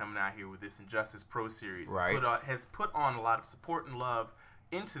DC coming out here with this Injustice Pro Series. Right. Has put on a lot of support and love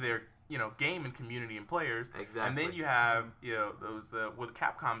into their game and community and players. Exactly. And then you have what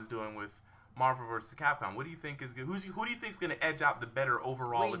Capcom's doing with Marvel versus Capcom. What do you think is good? Who do you think is going to edge out the better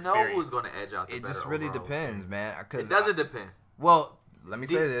overall We experience? know who's going to edge out the It better just really overall depends, experience. man. 'Cause It doesn't depend. Well, let me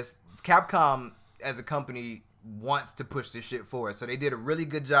say this: Capcom as a company wants to push this shit forward, so they did a really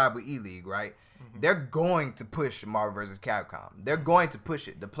good job with E-League, right? They're going to push Marvel vs. Capcom. They're going to push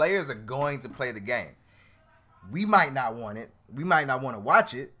it. The players are going to play the game. We might not want it. We might not want to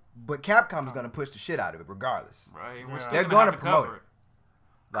watch it, but Capcom's going to push the shit out of it regardless. Right. Yeah. We're still They're gonna gonna have to promote cover it.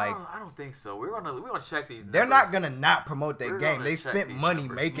 Like, I don't think so. We're gonna check these. they're numbers. not going to not promote their We're game. gonna They check spent these money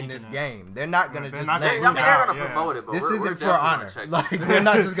numbers. making this Making game. They're not going to They're just not let I it mean, gonna they're out, gonna yeah. promote it, but This we're isn't for definitely gonna honor. check Like, these. they're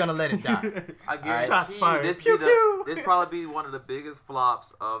not just going to let it die. I Alright. guarantee Shots you fired. this Pew, be pew. this probably be one of the biggest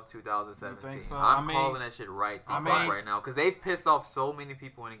flops of 2017. You think so? I'm I mean- calling that shit right mean- now because they've pissed off so many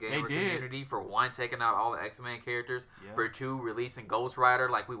people in the gamer They did. community for one taking out all the X-Men characters, Yeah. for 2 releasing Ghost Rider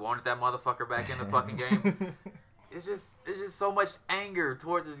like we wanted that motherfucker back in the fucking game. It's just so much anger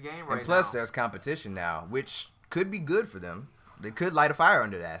toward this game right And plus, now. there's competition now, which could be good for them. They could light a fire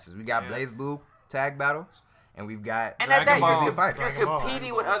under their asses. We got Yes. Blaze Blue tag battles, and we've got And at that, Dragon Ball. you're Dragon Ball.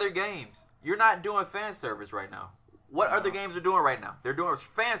 competing with other games. You're not doing fan service right now. What other games are doing right now? They're doing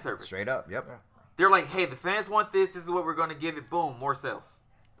fan service. straight up. Yep. They're like, hey, the fans want this. This is what we're going to give it. Boom, more sales.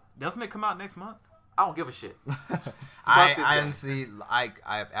 Doesn't it come out next month? I don't give a shit. I this honestly, I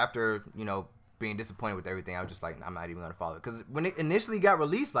after being disappointed with everything, I was just like, I'm not even gonna follow it because when it initially got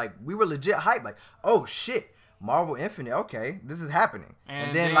released, like we were legit hyped, like, oh shit, Marvel Infinite, okay, this is happening,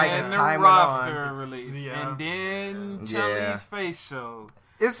 and then like as the time went roster on, released, Yeah. and then Yeah. Chun-Li's face showed,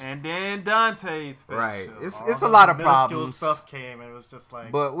 it's and then Dante's face right, showed. it's All a the lot of middle school problems, stuff came, and it was just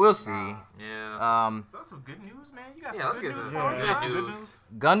like. but we'll see. Yeah. So that's some good news, man. You got Yeah, some let's good get news. some Yeah. good Yeah. Good news. news.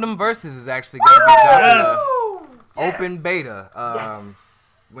 Gundam Versus is actually gonna be dropping Yes! open beta.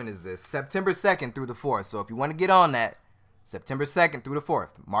 When is this? September 2nd through the 4th. So if you want to get on that, September 2nd through the 4th,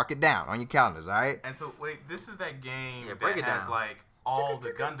 mark it down on your calendars, all right? And so, wait, this is that game Yeah, break that it has down. like all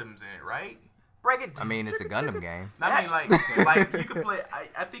the Gundams in it, right? Break it. I mean, it's a Gundam game. I mean, like you could play.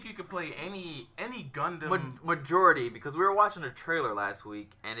 I think you could play any Gundam. Majority, because we were watching a trailer last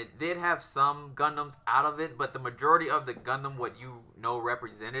week, and it did have some Gundams out of it, but the majority of the Gundam, what you know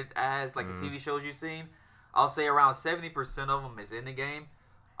represented as, like the TV shows you've seen, I'll say around 70% of them is in the game.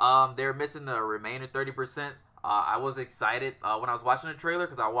 They're missing the remaining 30%. I was excited when I was watching the trailer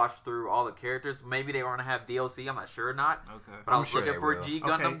because I watched through all the characters. Maybe they were gonna have DLC. I'm not sure or not. Okay. But I I'm was sure looking they for will. G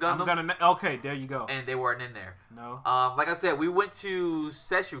Okay, Gundams. okay, there you go. And they weren't in there. No. Like I said, we went to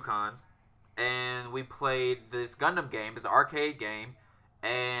Seshukan and we played this Gundam game. It's an arcade game,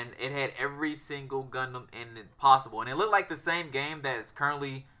 and it had every single Gundam in it possible, and it looked like the same game that's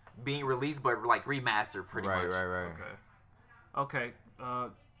currently being released, but like remastered, pretty much. Right. Okay.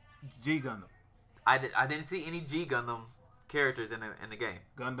 G Gundam. I didn't see any G Gundam characters in the game.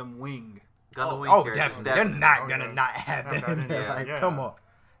 Gundam Wing. Gundam Wing Oh, characters, definitely. They're not gonna yeah. not have that in there. Yeah. Like, Yeah. come on.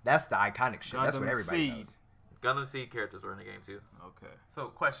 That's the iconic shit. That's Gundam what everybody Seed. knows. Gundam Seed characters were in the game too. Okay. So,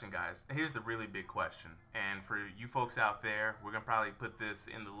 question, guys. Here's the really big question. And for you folks out there, we're going to probably put this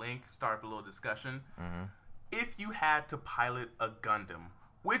in the link, start up a little discussion. Mm-hmm. If you had to pilot a Gundam,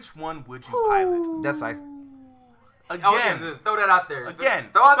 which one would you pilot? That's like Again, Oh yeah, just throw that out there. Again,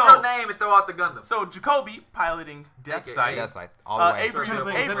 throw out so- your name and throw out the Gundam. so Jacoby piloting Death Okay, Sight. that's like all the way. Avery,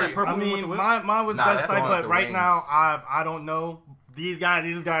 Is that that purple I one with mean, the whip? mine was Nah, Death that's Sight, the one with but the right wings. now I don't know. These guys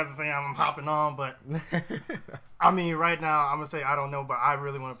are saying I'm hopping on, but I mean, right now I'm gonna say I don't know, but I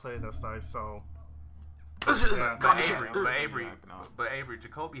really want to play Death Sight, so yeah. But Avery,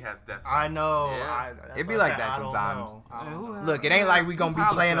 Jacoby has Death I Sight. know. Yeah. That's It'd be why I like said that I don't sometimes. know. I Yeah, don't who know. has- Look, it ain't like we gonna be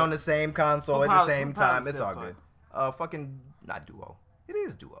pilots playing that? on the same console Who at the pilots- same who time. pilots It's that all side? good. Fucking not duo. It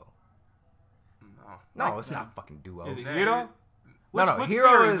is duo. No, it's not fucking duo. Is it Yeah, Hero? No, Which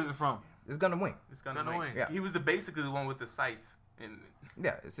Hero series is it from? it's Gundam Wing. It's Gundam Gundam Wing. Wing. Yeah. He was basically the one with the scythe. And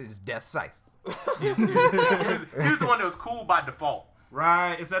Yeah, it's Death Scythe. he was the one that was cool by default.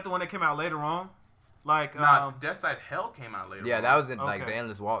 Right. Is that the one that came out later on? Like, Nah, Death Sight Hell came out later. Yeah, on. that was in like Okay. the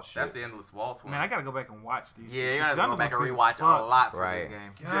Endless Waltz shit. That's the Endless Waltz one. man, I gotta go back and watch these. Yeah, shits. you This gotta go Gundam back and was good as rewatch a fuck. lot for Right. this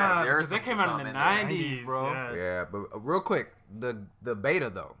game. God, There's because they some- came out in the something there. 90s, bro. Yeah. Yeah, but real quick, the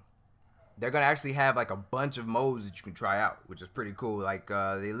beta though, they're gonna actually have like a bunch of modes that you can try out, which is pretty cool. Like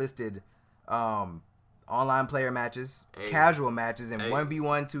they listed online player matches, Hey. casual matches, and Hey.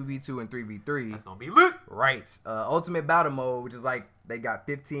 1v1, 2v2, and 3v3. That's gonna be lit. Right. Ultimate battle mode, which is like they got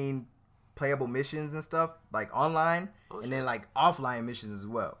 15 playable missions and stuff, like online, Oh, and shit. then like offline missions as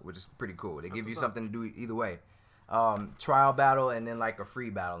well, which is pretty cool. They give you what's up. something to do either way. Trial battle and then like a free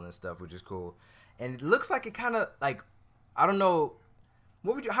battle and stuff, which is cool. And it looks like it kind of like, I don't know,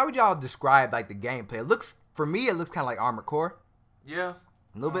 how would y'all describe like the gameplay? It looks, for me, it looks kind of like Armored Core, Yeah.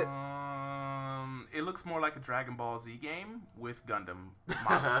 a little bit. It looks more like a Dragon Ball Z game with Gundam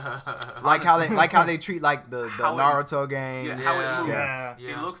models. Like how they treat like the How it- Naruto game. Yeah, Yeah. how it moves. Yeah. Yeah.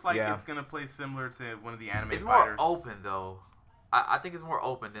 It looks like Yeah. it's gonna play similar to one of the anime It's fighters. more open though. I think it's more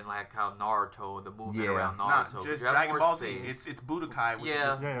open than like how Naruto, the movement Yeah. around Not Naruto. just You have Dragon more Ball Z. space. It's Budokai with,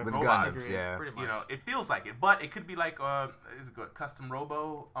 Yeah. with, Yeah. With robots. guns, yeah. Pretty much. You know, it feels like it, but it could be like is it good? Custom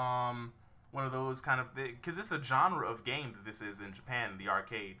Robo, one of those kind of, because it's a genre of game that this is in Japan, the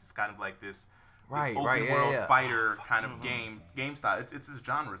arcades. It's kind of like this Right, open right, yeah, world yeah. fighter kind of game style. It's this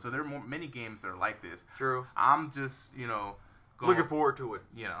genre, so there are many games that are like this. True. I'm just going, Looking forward to it.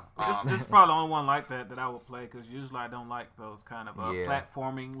 This is probably the only one like that I would play because usually I don't like those kind of Yeah.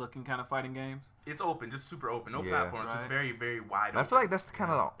 platforming looking kind of fighting games. it's open, just super open, no Yeah. platforms, just Right. very very wide. But I feel like that's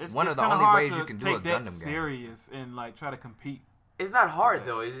kind of It's one of the kinda only hard ways to you can do a take that Gundam game. serious and like try to compete. It's not hard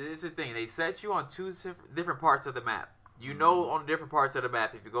though. It's the thing. They set you on two different parts of the map. You know, on different parts of the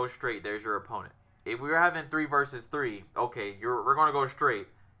map, if you go straight, there's your opponent. If we were having 3 versus 3, okay, we're gonna go straight.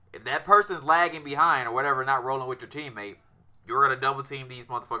 If that person's lagging behind or whatever, not rolling with your teammate, you're gonna double team these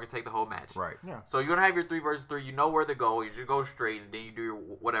motherfuckers, take the whole match. Right. Yeah. So you're gonna have your 3 versus 3. You know where to go. You just go straight, and then you do your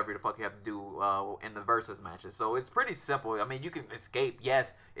whatever the fuck you have to do in the versus matches. So it's pretty simple. I mean, you can escape.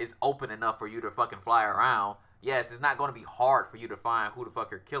 Yes, it's open enough for you to fucking fly around. Yes, it's not gonna be hard for you to find who the fuck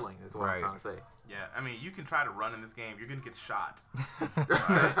you're killing. Is what Right. I'm trying to say. Yeah, I mean, you can try to run in this game. You're gonna get shot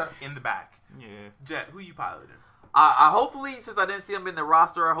in the back. Yeah. Jet, who you piloting? I hopefully, since I didn't see them in the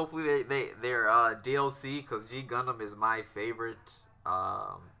roster, hopefully they're DLC, because G Gundam is my favorite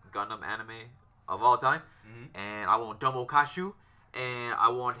Gundam anime of all time. And I want Domo Kashu, and I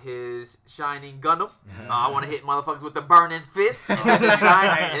want his shining Gundam. I want to hit motherfuckers with the burning fist, and then,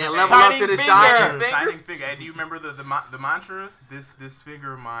 and then level Shining up to the finger. shining finger. Shining figure. Hey, do you remember the mantra? This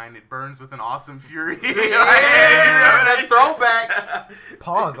finger of mine, it burns with an awesome fury. Yeah, that throwback.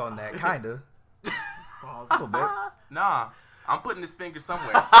 Pause on that, kinda. A little bit. Nah, I'm putting this finger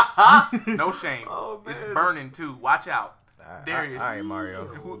somewhere. No shame. Oh, It's man. burning too. Watch out. Darius. All right, Mario.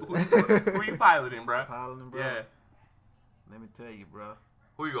 Who you piloting, bro? Piloting, bro. Yeah. Let me tell you, bro.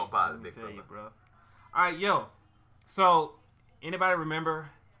 Who you gonna pilot, Let me big tell fella? you, bro. All right, yo. So, anybody remember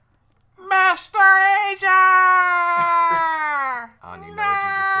Master Asia? I don't even know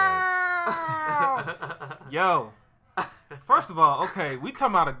what you just said. Yo. First of all, okay, we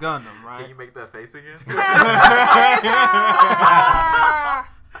talking about a Gundam, right? Can you make that face again?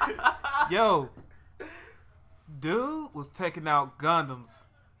 Yo, dude was taking out Gundams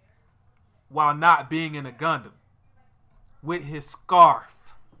while not being in a Gundam with his scarf.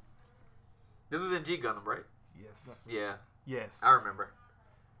 This was in G Gundam, right? Yes. Yeah, Yes. I remember.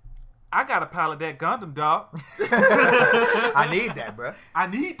 I got to pilot that Gundam, dog. I need that, bro. I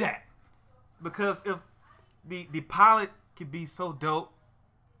need that. Because if the pilot can be so dope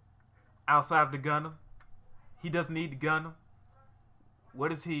outside of the Gundam, he doesn't need the Gundam.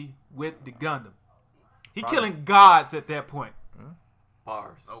 What is he with the Gundam? He killing gods at that point.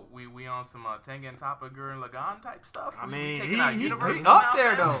 Bars. Oh, we on some Tengen Toppa Gurren Lagann type stuff. I We mean, taking out he universes up now,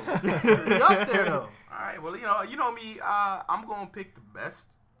 there, man? though. He up there, though. All right, well, you know me. I'm gonna pick the best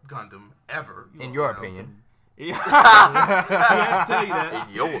Gundam ever. In your opinion. Yeah. I had to tell you that.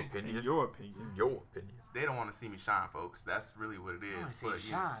 In your opinion. In your opinion. In your opinion. They don't want to see me shine, folks. That's really what it is. see you But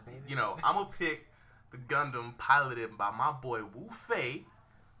shine, baby. you know, I'm gonna pick the Gundam piloted by my boy Wu Fei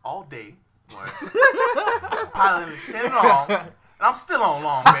all day. Piloting Shenlong. And I'm still on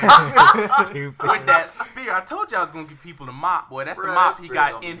long, baby. Stupid. With that spear. I told you I was gonna give people the mop, boy. That's Bruh, the mop that he spear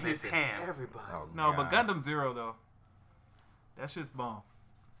got gonna in be his missing hand. Everybody. No, but God. Gundam Zero, though. That shit's bomb.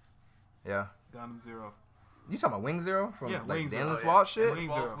 Yeah. Gundam Zero. You talking about Wing Zero from Yeah, like Wing the Zero, Endless yeah. Walt shit? Wing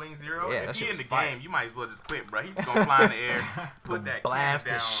False Zero. Wing Zero. Yeah, If that he shit in the was fire. game, you might as well just quit, bro. He's gonna fly in the air, put that Blast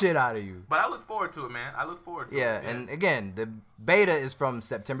can the down. shit out of you. But I look forward to it, man. I look forward to Yeah, it. and again, the beta is from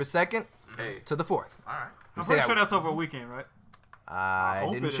September 2nd Hey. to the 4th. All right. I'm say pretty that- sure that's over a weekend, right? I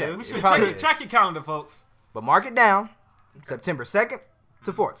hope didn't it check. is. We It should probably check, is. check your calendar, folks. But mark it down. September 2nd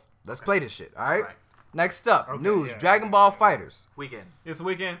to 4th. Let's play this shit, all right? Right. Next up, Okay, news, yeah. Dragon Ball Fighters. Weekend. It's a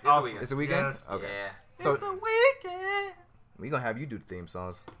weekend. It's a Awesome. weekend. It's a weekend? Yes. Okay. Yeah. So It's the weekend. we going to have you do the theme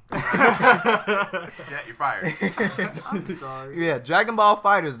songs. Yeah, you're fired. I'm sorry. Yeah, Dragon Ball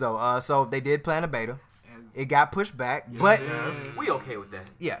Fighters, though. So they did plan a beta. It got pushed back. But, Yes. We okay with that.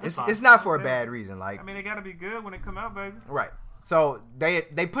 yeah, it's fine. it's not for a bad reason. Like, I mean, it got to be good when it come out, baby. right. So they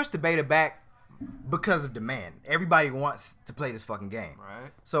pushed the beta back because of demand. Everybody wants to play this fucking game.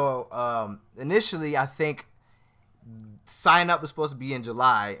 Right. So initially, I think sign up was supposed to be in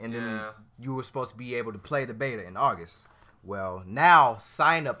July, and then Yeah. you were supposed to be able to play the beta in August. Well, now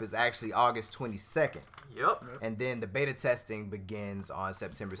sign up is actually August 22nd, Yep. and then the beta testing begins on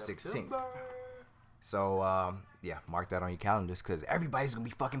September 16th. So yeah, mark that on your calendars because everybody's gonna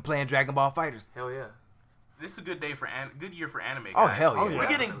be fucking playing Dragon Ball Fighters. Hell yeah. This is a good day for good year for anime. Guys. Oh hell yeah! Oh, yeah. We're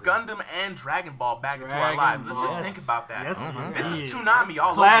getting Gundam and Dragon Ball back into our Dragon lives. Let's just Ball. think about that. Yes, This indeed. is Toonami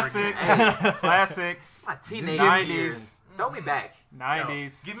all Classics. over again. Classics. My teenage give me- years. Throw me back.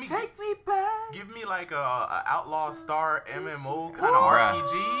 90s. Give me back. Give me like a Outlaw Star MMO kind of Bruh.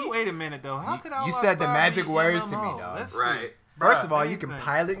 RPG. Wait a minute, though. How could I you said the magic words to me, dog. Let's Right. see. First Bruh. of all, you can Anything.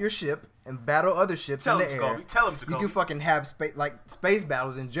 pilot your ship and battle other ships Tell in him, the air. Jacoby. Tell him, You Jacoby. can fucking have space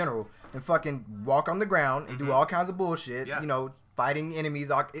battles in general and fucking walk on the ground and do all kinds of bullshit. Yeah. You know, fighting enemies.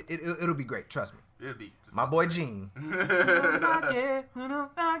 It'll be great. Trust me. It'll be just My boy Gene.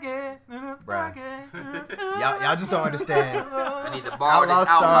 Y'all just don't understand. I need to borrow Outlaw this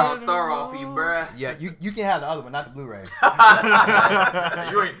Star. Outlaw Star off you, bruh. Yeah, you can have the other one, not the Blu-ray.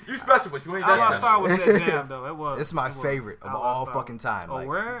 you special, but you ain't Outlaw that Star special. was that jam, though. It was. It's my It was. favorite of Outlaw all Star. fucking time. Oh, Like,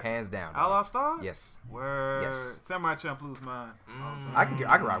 word? hands down. dog. Outlaw Star? Yes. Word. Yes. Samurai Champloo's mine. I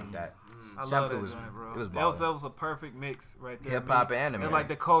can rock with that. I Champloo love that was- joint, bro. it was that was ballin'. a perfect mix right there. Hip-hop man. and anime. like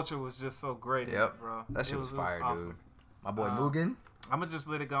the culture was just so great in Yep. it, bro. That shit It was fire, awesome. dude. My boy Um, Mugen. I'm gonna just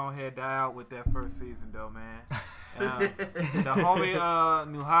let it go ahead die out with that first season though, man. The homie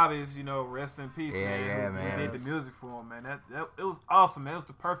New Hobbies, you know, rest in peace, Yeah, man. yeah, who man. did the music for him, man. That it was awesome, man. It was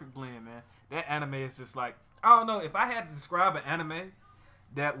the perfect blend, man. That anime is just like, I don't know, if I had to describe an anime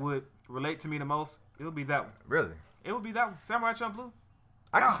that would relate to me the most, it would be that one. Really? It would be that one, Samurai Champloo.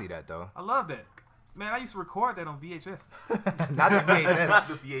 I can Yeah. see that though. I love that. Man, I used to record that on VHS. Not the VHS.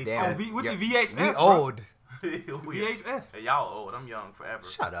 the VHS. Damn. With Yeah. the VHS, We bro. old. VHS. Hey, y'all old. I'm young forever.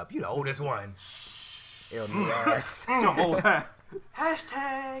 Shut up. You the oldest one. Ill new ass. Come on, man.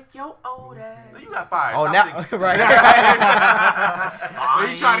 Hashtag yo old ass. You got fired. Oh, Stop now thinking. right.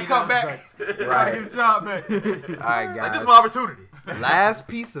 He trying to come back. Trying to Right. get a job back. All right, Like, this is guys. my opportunity. Last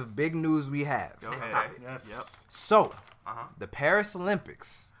piece of big news we have. Go Next ahead. topic. Yes. So, Uh-huh. the Paris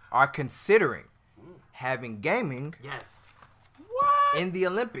Olympics are considering having gaming Yes. in the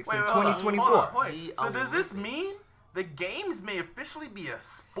Olympics in Wait, hold on, 2024. hold on, wait. The So does this Olympics. mean the games may officially be a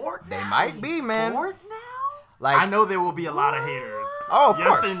sport They now? might be, man. Sport now? Like, I know there will be a lot of haters. Oh, of yes,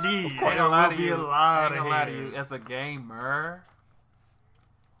 course. indeed. Of course. There will be a lot ain't of gonna lie to you. haters. As a gamer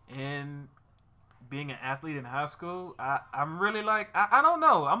in being an athlete in high school, I'm really like I don't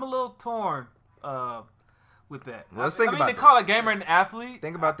know. I'm a little torn with that. Well, let's think about they this. call a gamer an athlete.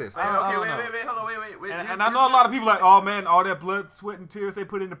 Think about this. Wait, I okay, don't wait, know. wait. And I know a lot of people like, oh man, all that blood, sweat, and tears they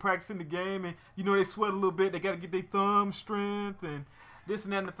put into practicing the game, and they sweat a little bit. They got to get their thumb strength and this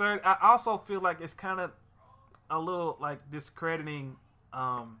and that and the third. I also feel like it's kind of a little like discrediting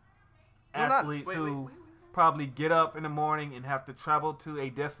athletes who probably get up in the morning and have to travel to a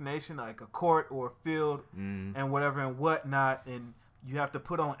destination like a court or a field and whatever and whatnot, and you have to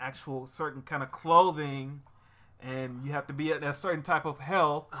put on actual certain kind of clothing, and you have to be at a certain type of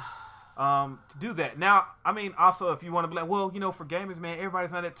health to do that. Now, I mean, also if you want to be like, well, for gamers, man,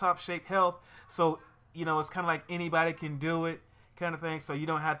 everybody's not at top shape health, so it's kind of like anybody can do it kind of thing. So you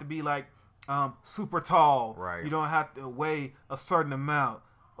don't have to be like super tall. Right. You don't have to weigh a certain amount,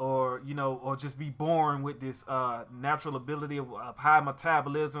 or or just be born with this natural ability of high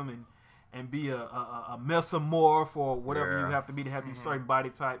metabolism and be a mesomorph or whatever you have to be to have these certain body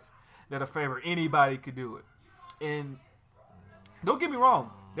types that are favored. Anybody could do it. And don't get me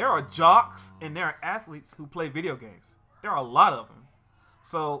wrong, there are jocks and there are athletes who play video games. There are a lot of them.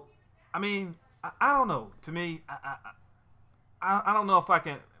 So, I mean, I don't know. To me, I don't know if I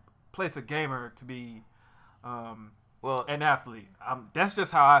can place a gamer to be an athlete. That's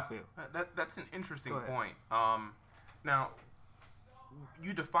just how I feel. That's an interesting point. Now,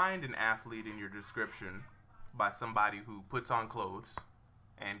 you defined an athlete in your description by somebody who puts on clothes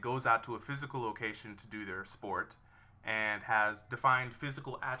and goes out to a physical location to do their sport and has defined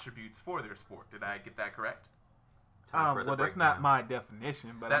physical attributes for their sport. Did I get that correct? Well, that's not my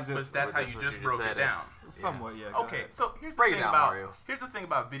definition, but that's how you just broke it down. Somewhat, yeah. Okay, so here's the thing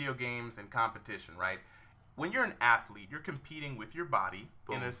about video games and competition, right? When you're an athlete, you're competing with your body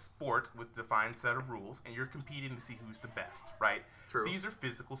in a sport with a defined set of rules, and you're competing to see who's the best, right? True. These are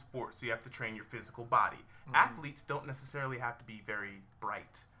physical sports, so you have to train your physical body. Athletes don't necessarily have to be very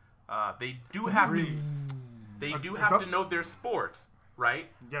bright. They do have to know their sport, right?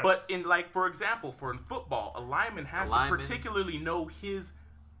 Yes. But for example, in football, a lineman has to particularly know his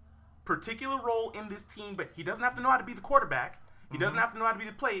particular role in this team, but he doesn't have to know how to be the quarterback. He doesn't have to know how to be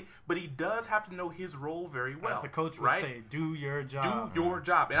the play, but he does have to know his role very well. As the coach would say, do your job. Do your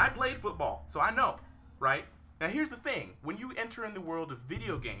job. And I played football, so I know, right? Now, here's the thing. When you enter in the world of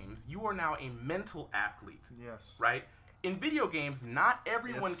video games, you are now a mental athlete. Yes. Right? In video games, not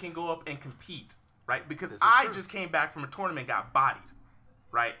everyone can go up and compete, right? Because I just came back from a tournament, got bodied,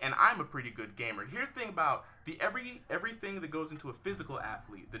 right? And I'm a pretty good gamer. Here's the thing about everything that goes into a physical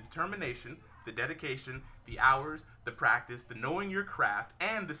athlete: the determination, the dedication, the hours, the practice, the knowing your craft,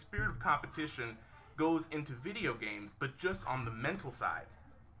 and the spirit of competition goes into video games, but just on the mental side.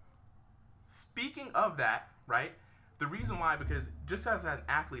 Speaking of that, right? The reason why, because just as an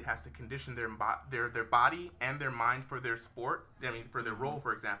athlete has to condition their body and their mind for their sport, for their role,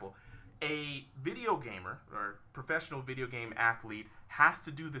 for example, a video gamer or professional video game athlete has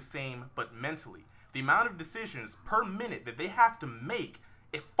to do the same, but mentally. The amount of decisions per minute that they have to make,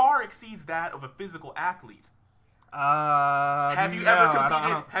 it far exceeds that of a physical athlete. Have you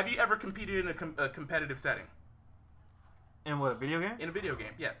ever competed in a competitive setting? In what, a video game? In a video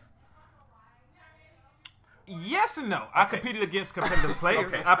game, yes. Yes and no. I competed against competitive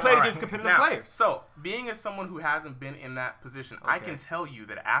players. I played against competitive players. So, being as someone who hasn't been in that position, I can tell you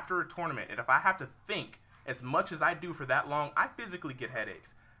that after a tournament, and if I have to think as much as I do for that long, I physically get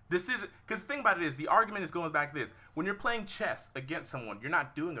headaches. Because the thing about it is, the argument is going back to this. When you're playing chess against someone, you're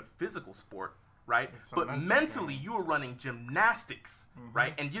not doing a physical sport, right? But mentally, you are running gymnastics,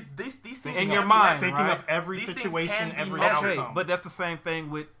 right? And these things in your mind, thinking of every situation, every outcome. But that's the same thing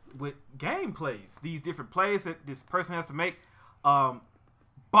with game plays. These different plays that this person has to make.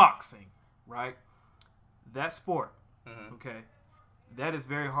 Boxing, right? That sport, okay? That is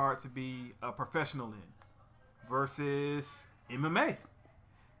very hard to be a professional in versus MMA.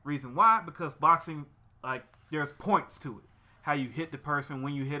 Reason why? Because boxing, like, there's points to it. How you hit the person,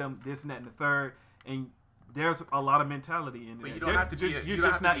 when you hit them, this and that and the third, and there's a lot of mentality in it. But you don't have to be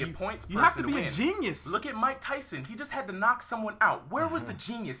a points person. You have to be win. a genius. Look at Mike Tyson. He just had to knock someone out. Where was the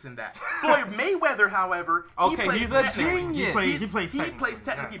genius in that? Floyd Mayweather, however, he's a genius. He plays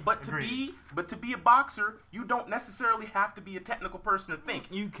technically, yes, but to be a boxer, you don't necessarily have to be a technical person to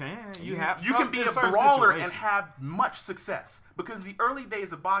think. You can. You can be a brawler and have much success. Because the early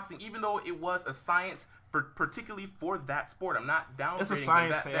days of boxing, even though it was a science particularly for that sport, I'm not downgrading. It's a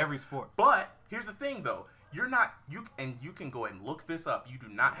science to every sport. But here's the thing, though. You can go and look this up. You do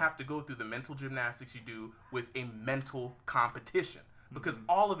not have to go through the mental gymnastics you do with a mental competition. because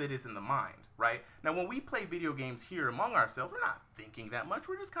all of it is in the mind, right? Now, when we play video games here among ourselves, we're not thinking that much.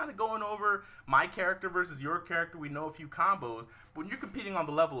 We're just kind of going over my character versus your character. We know a few combos. But when you're competing on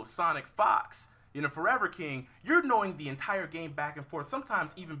the level of Sonic Fox, Forever King, you're knowing the entire game back and forth,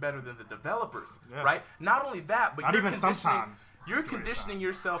 sometimes even better than the developers, right? Not only that, but you're conditioning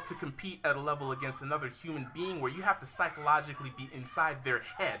yourself to compete at a level against another human being where you have to psychologically be inside their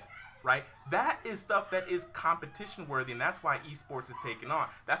head, right? That is stuff that is competition worthy, and that's why esports is taken on.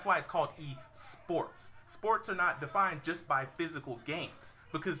 That's why it's called esports. Sports are not defined just by physical games,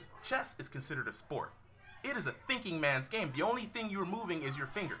 because chess is considered a sport. It is a thinking man's game. The only thing you're moving is your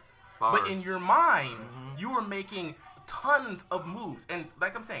finger. But in your mind, you are making tons of moves. And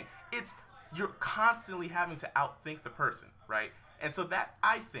like I'm saying, you're constantly having to outthink the person, right? And so that,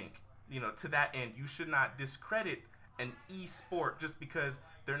 I think, to that end, you should not discredit an e-sport just because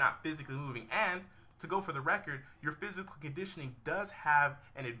they're not physically moving. And to go for the record, your physical conditioning does have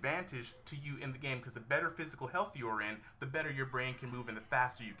an advantage to you in the game because the better physical health you're in, the better your brain can move and the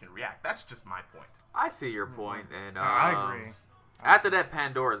faster you can react. That's just my point. I see your point, and I agree. After that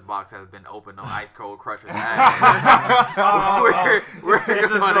Pandora's box has been opened on Ice Cold Crusher, we're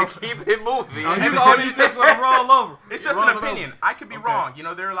going to keep it moving. You just want to roll over. It's just an opinion. I could be wrong.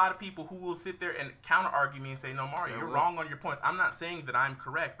 There are a lot of people who will sit there and counter-argue me and say, no, Mario, you're wrong on your points. I'm not saying that I'm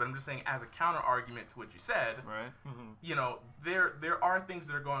correct, but I'm just saying as a counter-argument to what you said, right? There are things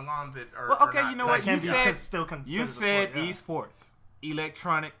that are going on that are Well, okay, are not, you know what? You said sport, esports,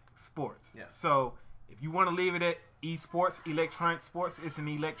 electronic sports. Yes. So if you want to leave it at esports, electronic sports, it's an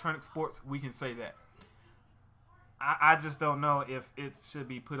electronic sports, we can say that. I just don't know if it should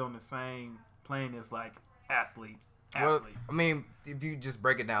be put on the same plane as like athletes. Well, I mean, if you just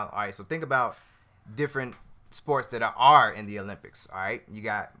break it down, all right, so think about different sports that are in the Olympics, all right? You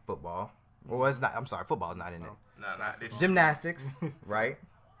got football. Well, it's not, I'm sorry, football's not in it. No, not this. Gymnastics, right?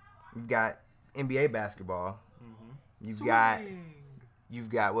 You've got NBA basketball. You've got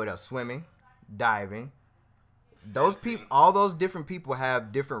what else? Swimming, diving. All those different people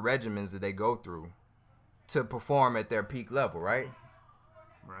have different regimens that they go through to perform at their peak level, right?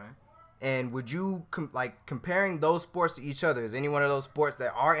 Right. And would you comparing those sports to each other? Is any one of those sports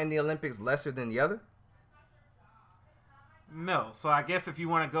that are in the Olympics lesser than the other? No. So I guess if you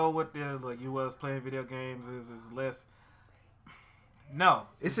want to go with you was playing video games is less. No.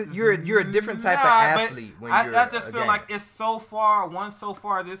 You're a different type of athlete when you're. I just feel like it's so far, one so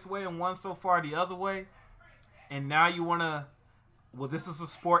far this way and one so far the other way. And now you want to, this is a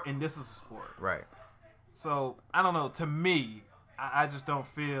sport and this is a sport. Right. So, I don't know. To me, I just don't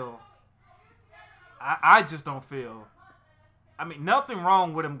feel, I just don't feel, I mean, nothing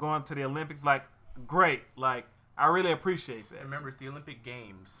wrong with him going to the Olympics. Like, great. Like, I really appreciate that. Remember, it's the Olympic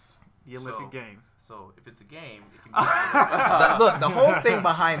Games. Olympic Games. So, if it's a game, it can be Look, the whole thing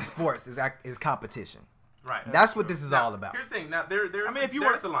behind sports is competition. Right. That's what this is all about. Here's the thing. Now, there's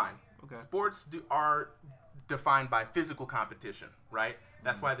a line. Okay. Sports are defined by physical competition, right?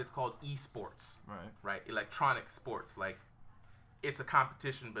 That's why it's called esports, right? Electronic sports, like it's a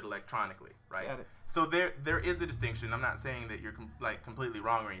competition but electronically, right? So there is a distinction. I'm not saying that you're completely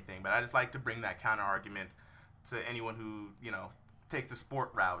wrong or anything, but I just like to bring that counter argument to anyone who takes the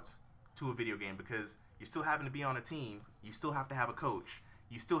sport route to a video game, because you're still having to be on a team, you still have to have a coach,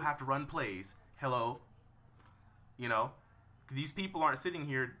 you still have to run plays. Hello, these people aren't sitting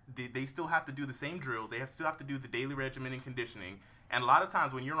here. They still have to do the same drills. They still have to do the daily regimen and conditioning. And a lot of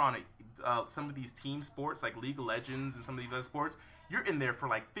times when you're on some of these team sports like League of Legends and some of these other sports, you're in there for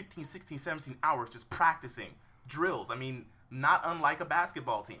like 15, 16, 17 hours just practicing drills. I mean, not unlike a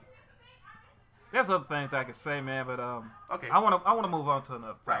basketball team. There's other things I could say, man, but okay. I want to move on to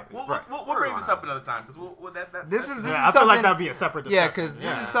another topic. Right. We'll bring this up another time because this is I feel like that'd be a separate discussion. Yeah,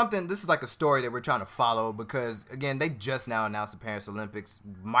 because this is like a story that we're trying to follow, because again, they just now announced the Paris Olympics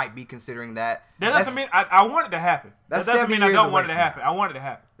might be considering that. That doesn't mean I want it to happen. That doesn't mean I don't want it to happen. I want it to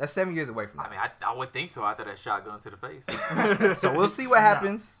happen. That's 7 years away from that. I mean, I would think so after that shotgun to the face. So we'll see what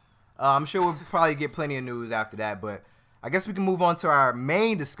happens. I'm sure we'll probably get plenty of news after that, but I guess we can move on to our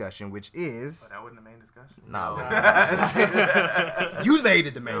main discussion, which is... that wasn't the main discussion? No. You made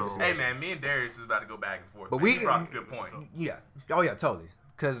it the main discussion. Hey, man, me and Darius is about to go back and forth. But you brought a good point. Yeah. Oh, yeah, totally.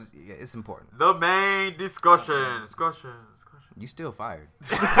 Because it's important. The main discussion. You still fired.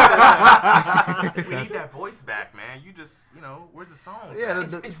 We need that voice back, man. You just, where's the song? Yeah,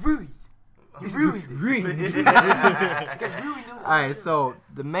 it's ruined. It's ruined. All right, so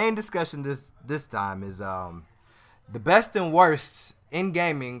the main discussion this time is... the best and worst in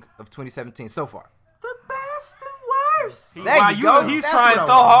gaming of 2017 so far. The best and worse. There you go. He's That's trying what I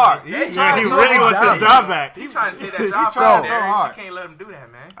so want. hard. Yeah, He's trying he so really hard. wants his job back. He's trying to take that job so from Darius. hard. You can't let him do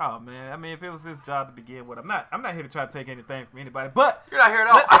that, man. Oh man, I mean, if it was his job to begin with, I'm not here to try to take anything from anybody. But You're not here at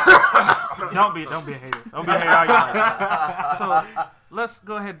all. don't be a hater. Don't be a hater. All your life. So let's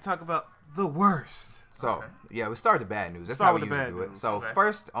go ahead and talk about the worst. So yeah, we start with the bad news. That's Start how we with the usually bad do it. news. So Okay.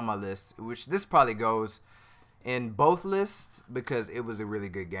 first on my list, which this probably goes in both lists because it was a really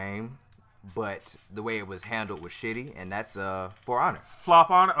good game, but the way it was handled was shitty, and that's For Honor. Flop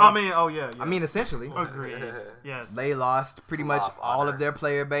on it. I mean, Essentially, Agreed. Yes. they lost pretty much Flop all Honor. of their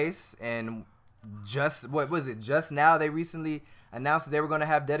player base, and just now they recently announced that they were going to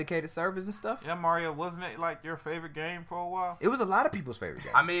have dedicated servers and stuff. yeah, Mario, wasn't it like your favorite game for a while? It was a lot of people's favorite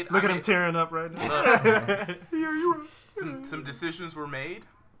game. I mean, Look at him tearing up right now. some decisions were made.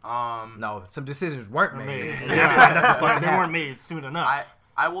 No, some decisions weren't made. Made. And that's why nothing fucking They happened. weren't made soon enough.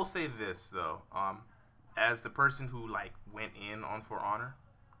 I will say this though, as the person who like went in on For Honor,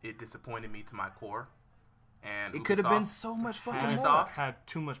 it disappointed me to my core. And It could have been so much fucking more. Ubisoft. Had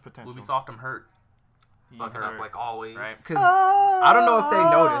too much potential. Ubisoft, I'm hurt, Fucking up like always. right? Because I don't know if they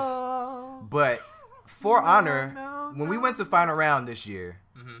noticed, but For Honor, when we went to final round this year,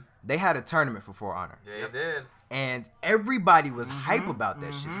 they had a tournament for For Honor, Yeah, you did. and everybody was hype about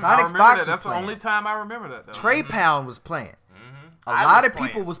that shit. I Sonic remember Fox that. was That's the playing. only time I remember that. Though. Trey Pound was playing. A I lot was of people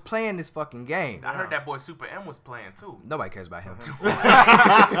playing. was playing this fucking game. I heard that boy Super M was playing too. Nobody cares about him.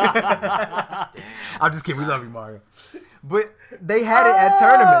 I'm just kidding. We love you, Mario. But they had it at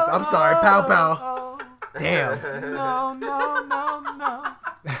tournaments. I'm sorry. Pow pow. Damn. No.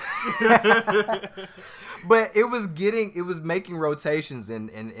 But it was making rotations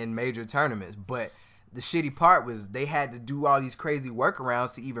in major tournaments. But the shitty part was they had to do all these crazy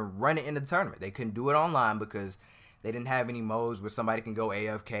workarounds to even run it in the tournament. They couldn't do it online because they didn't have any modes where somebody can go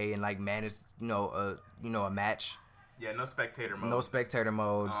AFK and like manage, a match. Yeah, no spectator mode. No spectator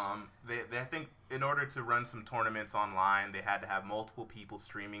modes. They I think in order to run some tournaments online, they had to have multiple people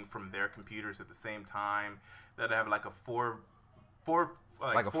streaming from their computers at the same time. They had to have like a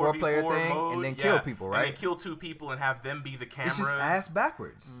Like a 4v4 four-player thing, mode. and then kill people, right? And then kill two people and have them be the cameras. It's just ass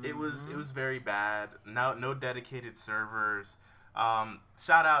backwards. It was very bad. No dedicated servers.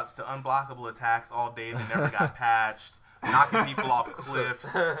 Shout outs to unblockable attacks all day that never got patched, knocking people off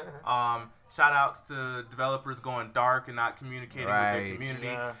cliffs. Shout outs to developers going dark and not communicating with their Right. community.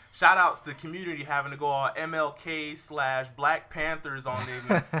 Yeah. Shout outs to community having to go all MLK/Black Panthers on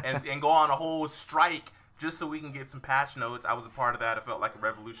them and go on a whole strike just so we can get some patch notes. I was a part of that. I felt like a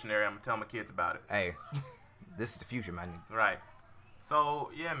revolutionary. I'm gonna tell my kids about it. Hey, this is the future, man. Right.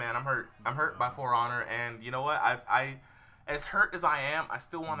 So yeah, man, I'm hurt. I'm hurt by For Honor, and you know what? I as hurt as I am, I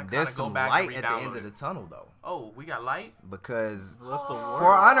still want to kind There's of go some back light and at the re-download end of it. the tunnel, though, Oh, we got light? because What's the word? For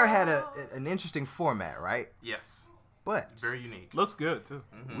Honor had an interesting format, right? Yes. But Very unique. Looks good too.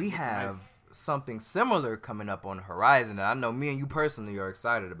 we Looks have amazing. something similar coming up on the horizon that I know me and you personally are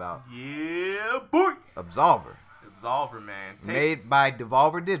excited about. Yeah, boy. Absolver, Absolver, man. made by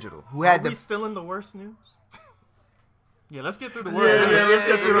Devolver Digital, who Are had we the still in the worst news? Yeah, let's get through the Yeah, words. let's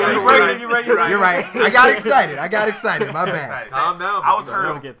get through the Yeah, worst. you're right. You're right. I got excited. My bad. Excited. Calm down. I was We'll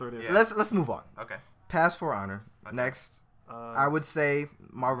never hurt. get through this. Yeah. Let's move on. Okay. Past For Honor. Next, I would say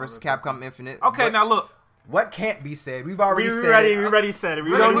Marvel vs. Capcom Infinite. Okay, But now look. what can't be said? We've already We said already, it. we already said it.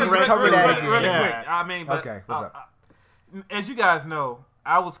 We don't already need to cover that again. Really Yeah. quick. I mean, but, Okay, what's up? As you guys know,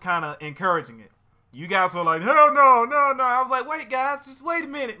 I was kind of encouraging it. You guys were like, hell no. I was like, wait, guys, just wait a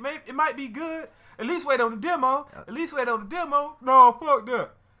minute. Maybe it might be good. At least wait on the demo. No, fuck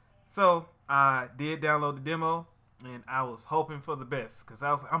that. So I did download the demo, and I was hoping for the best because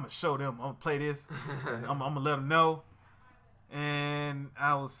I was like, I'm gonna show them. I'm gonna play this. And I'm gonna let them know. And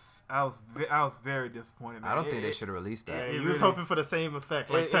I was very disappointed. I don't man. think they should have released that. Yeah, It you was really- hoping for the same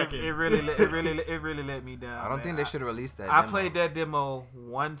effect, like Tekken. It really let me down. I don't man. think they should have released that. I demo. played that demo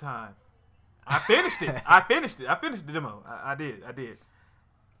one time. I finished it. I finished the demo. I did.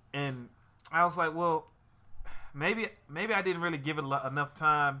 And I was like, well, maybe I didn't really give it enough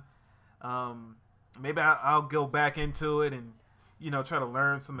time. Maybe I'll go back into it and try to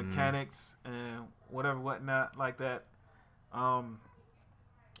learn some mechanics and whatnot like that.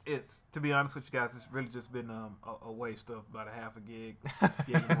 It's, to be honest with you guys, it's really just been a waste of about a half a gig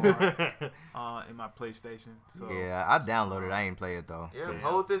in my PlayStation. So Yeah, I downloaded it. I ain't play it though. Yeah, 'Cause-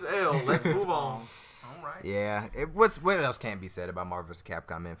 hold this L. Let's move on. All right. Yeah. What else can't be said about Marvel vs.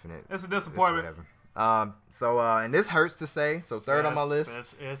 Capcom Infinite? it's a It's disappointment. whatever. And this hurts to say. So third on my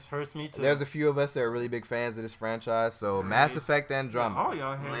list. It hurts me too. There's a few of us that are really big fans of this franchise. So Mass Effect Andromeda. All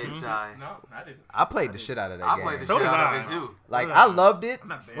y'all Late have. shy. No, I didn't. I played the shit out of that I game. played the So shit did out I. of it too. Like I loved it. I'm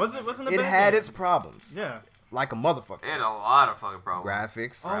not bad. wasn't a It bad had game. its problems. Yeah. like a motherfucker. They had a lot of fucking problems.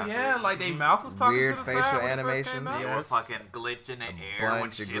 Graphics. Oh yeah, like they mouth was talking Weird to the facial side when it first came animations. out. They were Yes. fucking glitch in the air when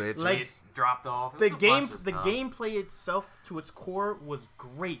bunch of shit glitches. dropped off. It The was a game, bunch of the stuff. gameplay itself to its core was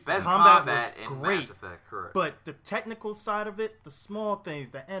great. Best Combat combat was in great, Mass Effect, correct? but the technical side of it, the small things,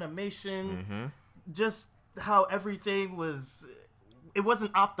 the animation, Mm-hmm. just how everything was, it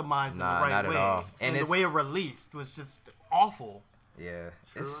wasn't optimized Nah, in the not right at way. all. And the it's- way it released was just awful. Yeah,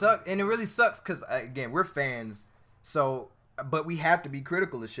 it sucks, and it really sucks because again, we're fans, so but we have to be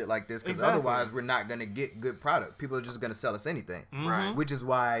critical of shit like this because Exactly. otherwise we're not gonna get good product. People are just gonna sell us anything, Right. which is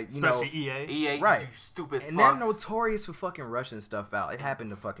why you Especially know, EA. EA, Right. you stupid and they're fucks. notorious for fucking rushing stuff out. It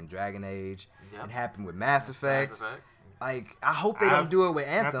happened to fucking Dragon Age. Yep. It happened with Mass Effect. Mass Effect. Like, I hope they don't do it with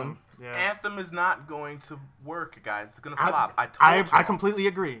Anthem. Yeah. Anthem is not going to work, guys. It's gonna I, flop. I I told you. completely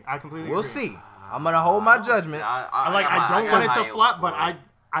agree. We'll agree. see. I'm gonna hold my judgment. I don't got want it high to hopes flop, for but it.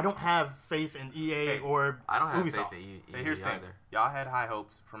 I don't have faith in EA Hey, or I don't have Ubisoft. faith in EA Hey, here's the thing. either. Y'all had high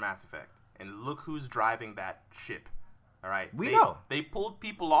hopes for Mass Effect, and look who's driving that ship. All right, We know. they pulled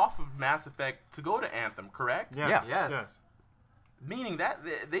people off of Mass Effect to go to Anthem, correct? Yes. Yeah. Yes. Meaning that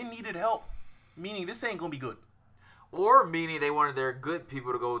they needed help. Meaning this ain't gonna be good. Or meaning they wanted their good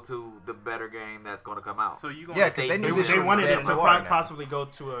people to go to the better game that's going to come out. So you gonna Yeah, make 'cause it- they knew this They shit was wanted dead it in to the water now. possibly go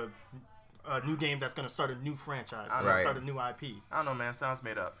to a new game that's going to start a new franchise, Right. start a new IP. I don't know, man. Sounds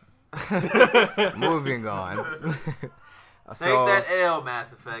made up. Moving on. Take that L,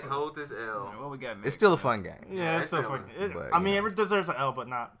 Mass Effect. Hold this L. What we got next? It's still a fun game. Yeah, it's it's still still fun. but, I you mean, know. it deserves an L, but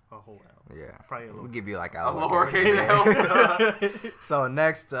not a whole L. Yeah, Probably a little. we'll give you like A our lowercase L. So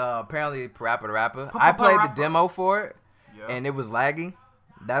next, apparently, Parappa the Rapper. I played the demo for it, Yeah. and it was laggy.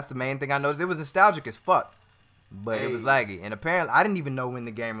 That's the main thing I noticed. It was nostalgic as fuck, but it was Hey. laggy. And apparently, I didn't even know when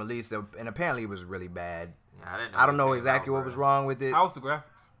the game released, and apparently, it was really bad. Yeah, I didn't know. I don't know anything exactly about what was bro. wrong with it. How was the graphics?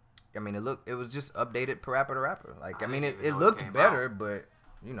 I mean, it was just updated Parappa the Rapper. Like, I mean, didn't it even know it looked came better, out. but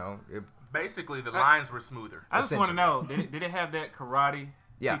you know, it Basically, the lines were smoother. I just want to know, did it have that karate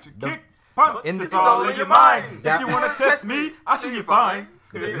Yeah, teacher? the- Kick, punch, in the- it's all in your mind. That- If you want to test me, I should be fine.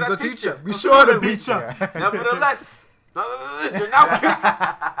 He's a teacher. Be Be sure to beat you. Nevertheless, you're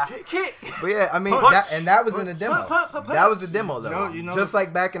now kick. But yeah, I mean, Punch. that was in the demo. Punch. That was the demo though. You know Just the-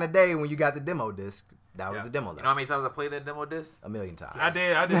 like back in the day when you got the demo disc, that was the demo You know level. how many times I played that demo disc? A million times. I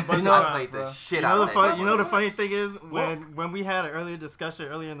did a bunch I of times, played the bro. shit You out know of the that. fun, you know the demo funny thing is when we had an earlier discussion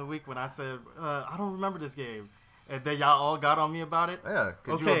earlier in the week when I said I don't remember this game, and then y'all all got on me about it. Yeah,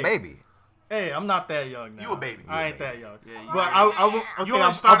 because you're Okay. a baby. Hey, I'm not that young now. You a baby. I You a ain't that young. Yeah, you But right. I You okay, only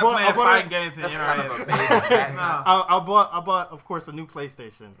I started bought, playing I bought, fighting a- games in your Son of a ass. bitch. No. I bought, of course, a new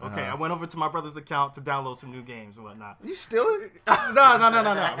PlayStation. Okay, Uh-huh. I went over to my brother's account to download some new games and whatnot. You still? No.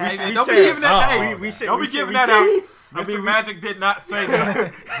 Hey, don't be shared. giving that. Oh. Hey, We share- don't we be share- giving we that share- out. I mean, Mr. we- Magic did not say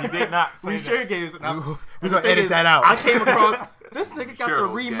that. He did not say We that. share games. And We're the gonna thing edit is, that out. I came across this nigga got Share the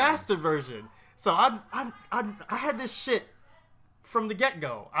those remastered games. version. So I had this shit from the get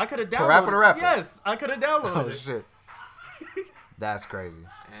go. I could have Parappa downloaded. the Rapper? Yes, I could have downloaded Oh it. shit. That's crazy.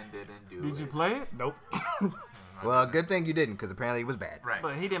 And didn't do Did it. you play it? Nope. Well, good thing you didn't, because apparently it was bad. Right.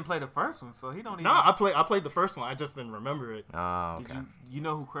 But he didn't play the first one, so he don't even. No, I played the first one. I just didn't remember it. Oh, Did okay. you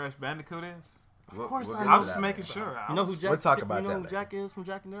know who Crash Bandicoot is? Of course I I know was just that. making sure. You know who Jack? We'll talk about you know that who later. Jack is from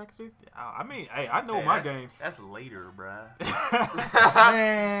Jack and Daxter? I mean, hey, I know Hey, my that's- games. That's later, bruh.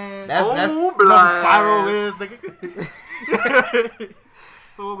 Man, That's you know who blast. Spyro is. Nigga.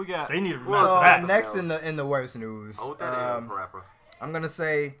 So what we got? They need to Well, remaster So that. next in the worst news, Hold that L, Parappa. I'm gonna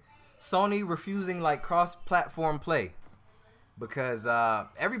say Sony refusing like cross-platform play because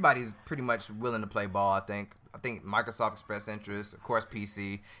everybody's pretty much willing to play ball. I think Microsoft expressed interest, of course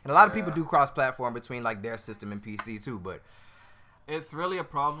PC, and a lot of people do cross-platform between like their system and PC too. But It's really a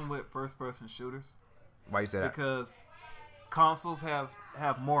problem with first-person shooters why you say that? because consoles have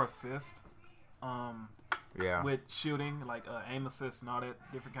more assist. Yeah, With shooting, like aim assist and all that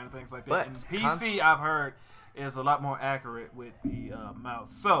different kind of things like that. But And PC, I've heard, is a lot more accurate with the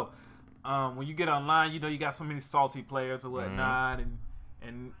mouse. So when you get online, you know you got so many salty players or whatnot,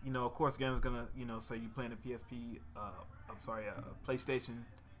 and you know of course games gonna say you playing a PSP, a PlayStation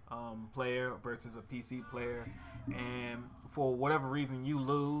player versus a PC player, and for whatever reason you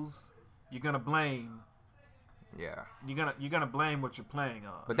lose, you're gonna blame. yeah. You're gonna blame what you're playing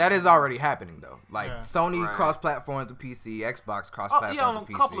on. But that is already happening though. Like Yeah. Sony Right. cross-platform to PC, Xbox Oh, cross-platform yeah, on to a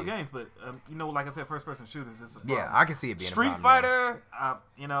PC. couple of games, but like I said, first-person shooters is a problem. Yeah, I can see it being Street a problem.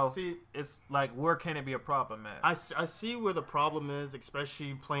 Fighter, See, it's like where can it be a problem at? I see where the problem is,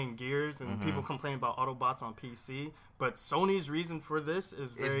 especially playing Gears and people complain about Autobots on PC. But Sony's reason for this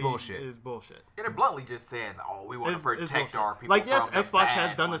is bullshit. Is bullshit. Yeah, they're bluntly just saying, "Oh, we want to It's protect bullshit. our people." Like yes, from the Xbox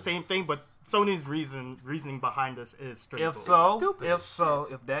has bad done ones. the same thing, but Sony's reasoning behind this is straight. If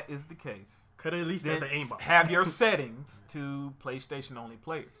that is the case, could at least then have the aimbot. have your settings to PlayStation only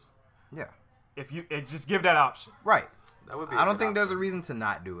players. Yeah. If you just give that option. Right. That would be I don't think there's a reason to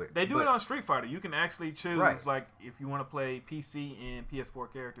not do it. They do it on Street Fighter. You can actually choose Right. if you want to play PC and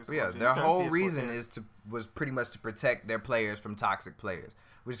PS4 characters. Yeah, or just their certain whole PS4 reason characters. was pretty much to protect their players from toxic players,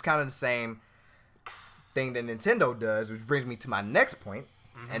 which is kind of the same thing that Nintendo does, which brings me to my next point,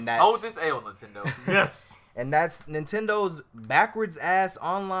 and that's Hold this L, Nintendo. Yes. and that's Nintendo's backwards ass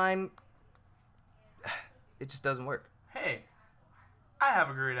online. It just doesn't work. Hey, I have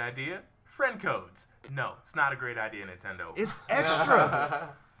a great idea. Friend codes. No, it's not a great idea, Nintendo. It's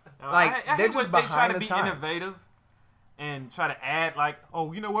extra. Like, I they're hate just when they try behind to the be times. innovative and try to add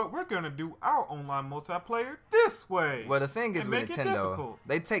you know what? We're gonna do our online multiplayer this way. Well, the thing is and with make it Nintendo, difficult.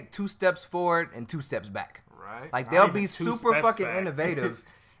 they take 2 steps forward and 2 steps back. Right. Like, Not they'll even be 2 super steps fucking back. innovative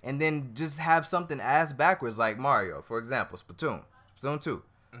and then just have something ass backwards, like Mario, for example, Splatoon 2.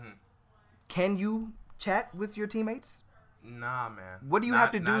 Can you chat with your teammates? Nah, man. What do you have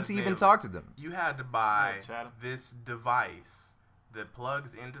to do to even talk to them? You had to buy Yeah, chat 'em. this device that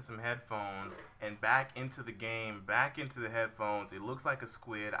plugs into some headphones and back into the game, back into the headphones. It looks like a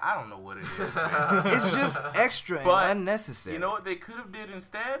squid. I don't know what it is, man. It's just extra But, and unnecessary. You know what they could have did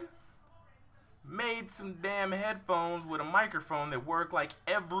instead? Made some damn headphones with a microphone that work like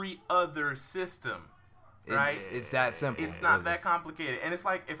every other system. Right? It's that simple. It's not really. that complicated. And it's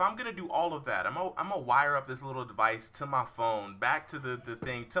like, if I'm going to do all of that, I'm gonna wire up this little device to my phone, back to the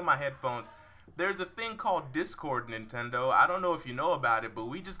thing, to my headphones. There's a thing called Discord, Nintendo. I don't know if you know about it, but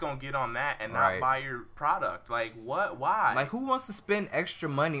we just going to get on that and not buy your product. Like, what? Why? Like, who wants to spend extra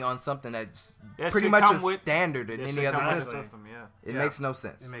money on something that's That pretty shit much come a with- standard in That any shit other comes with the system? Yeah. It Yeah. makes no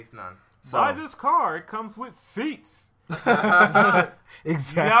sense. It makes none. So, Buy this car. It comes with seats.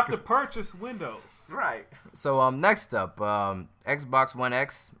 exactly. You have to purchase Windows. Right. So next up, Xbox One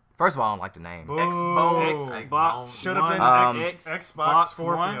X. First of all, I don't like the name. Xbox Should have been Um, Xbox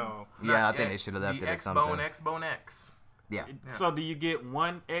Scorpio. One. Yeah, I think they should have left it at something. Xbone X. Yeah. So do you get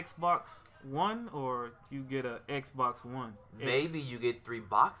one Xbox One or you get a Xbox One? Maybe you get 3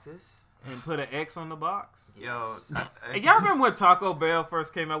 boxes. And put an X on the box. Yo. Hey, y'all remember when Taco Bell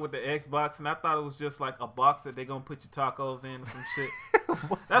first came out with the Xbox, and I thought it was just like a box that they gonna put your tacos in or some shit.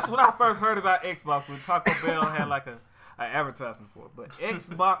 That's what I first heard about Xbox when Taco Bell had like an advertisement for it. But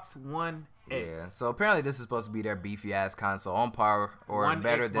Xbox One X. Yeah. So apparently this is supposed to be their beefy ass console on par or One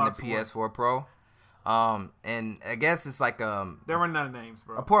better than the Xbox PS4 Pro. And I guess it's like There were none of names,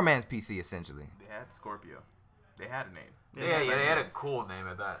 bro. a poor man's PC essentially. They had Scorpio. They had a name. Yeah, they had a cool name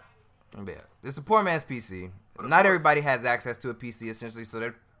at that. Yeah, it's a poor man's PC. Not everybody has access to a PC essentially, so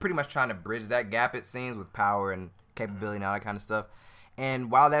they're pretty much trying to bridge that gap, it seems, with power and capability and all that kind of stuff.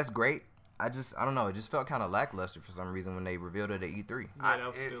 And while that's great, I don't know, it just felt kind of lackluster for some reason when they revealed it at E3. Yeah, that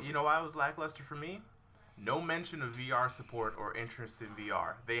was stupid. You know why it was lackluster for me? No mention of VR support or interest in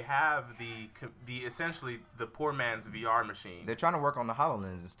VR. They have the essentially the poor man's VR machine. They're trying to work on the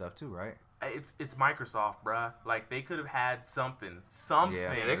HoloLens and stuff too, right? It's Microsoft, bruh. Like, they could have had something. Yeah,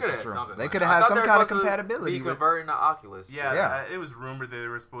 They this could is have had true. something. They like could that. have I had thought some they were kind of supposed to compatibility Be with- converting to Oculus. Yeah, it was rumored that they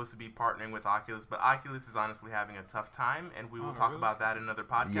were supposed to be partnering with Oculus, but Oculus is honestly having a tough time, and we will talk really? about that in another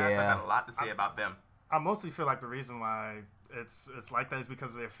podcast. Yeah. I got a lot to say about them. I mostly feel like the reason why it's like that is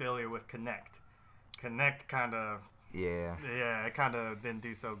because of their failure with Kinect. Kinect kind of Yeah. it kind of didn't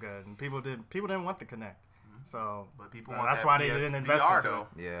do so good, and people didn't want the Kinect. So But people want that's that why they PS didn't invest VR, into though.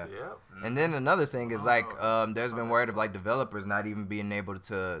 it. Yeah. Yep. And then another thing is like there's been word of like developers not even being able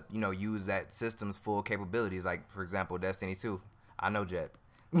to, use that system's full capabilities. Like, for example, Destiny 2. I know, Jet.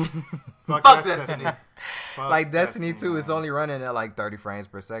 Fuck that Destiny. Fuck Like Destiny 2 is man. only running at like 30 frames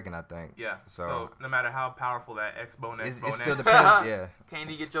per second, I think. Yeah. So, So no matter how powerful that Xbone it Xbone still X depends. Yeah. Can't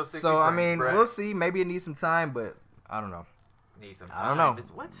you get your 60 So I frames, mean, bruh? we'll see. Maybe it needs some time, but I don't know. Need some I don't know. time.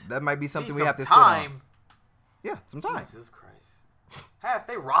 What? That might be something Need we have some to sit on. time. Yeah, some time. Jesus Christ. Half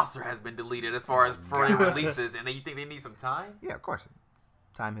their roster has been deleted as far as for their releases, and then you think they need some time? Yeah, of course.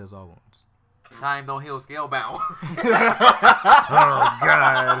 Time heals all wounds. Time don't heal scalebound. Oh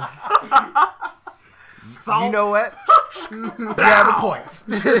God. Salt. You know what? You have a point.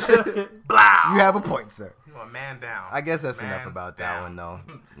 You have a point, sir. You're a man down. I guess that's Man enough about that down. one, though.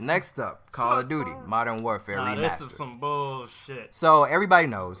 Next up, Call of Duty Modern Warfare Nah, Remastered. this is some bullshit. So everybody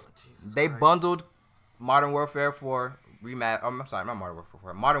knows they Christ. bundled Modern Warfare 4 I'm sorry, not Modern Warfare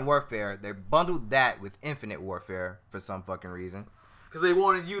 4. Modern Warfare. They bundled that with Infinite Warfare for some fucking reason. Because they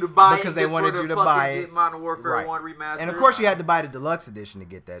wanted you to buy it. Because they just wanted for the you to fucking buy it. get Modern Warfare Right. 1 Remastered. And of course, you had to buy the deluxe edition to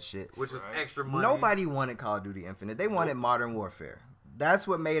get that shit. Which was Right. extra money. Nobody wanted Call of Duty Infinite. They wanted Modern Warfare. that's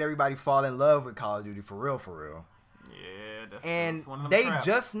what made everybody fall in love with Call of Duty for real. Yeah, And that's one of them they traps.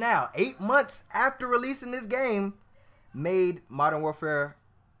 just now, 8 months after releasing this game, made Modern Warfare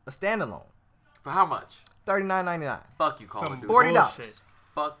a standalone. For how much? $39.99. Fuck you, Call Some of Duty. $40. bullshit.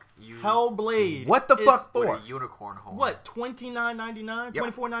 Fuck you. Hellblade. What the is- fuck With for? a unicorn horn. What, $29.99, Yep.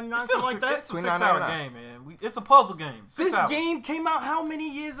 $24.99, It's still something like that? It's a 6-hour $29.99. game, man. It's a puzzle game. 6 This hours. game came out how many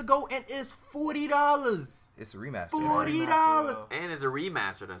years ago and is $40? It's a remaster. $40. And it's a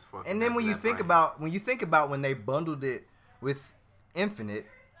remaster that's fucking. And then when you that think price. about when they bundled it with Infinite,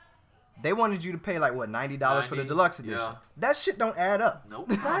 they wanted you to pay like what $90 for the 90, deluxe edition. yeah. That shit don't add up. Nope.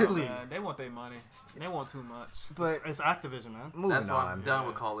 Exactly. Man, they want their money. They want too much. But It's Activision, man. moving That's why on. I'm done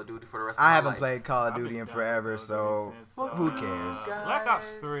with Call of Duty for the rest of my I life. haven't played Call of I've Duty been in done forever, with so since, who cares? Black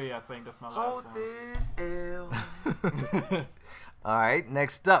Ops 3, I think that's my last Hold one. this L. All right,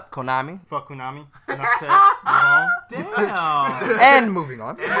 next up, Konami. Fuck Konami. Enough said. Move on. Damn. And moving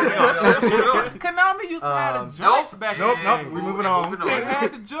on. Konami used to have the joints back Nope, in nope. the day. We moving on. They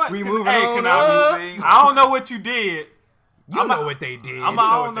had the joints. We Hey, moving on Konami, up. I don't know what you did. You know what they did. I know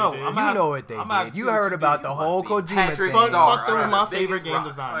don't what know. they did. You know what they did. You heard about the whole Kojima Patrick thing. Star. Fuck them with Right. my Biggest favorite game rock.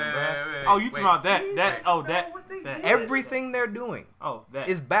 designer, bro. Oh, you talking about that? Everything they're doing Oh, that.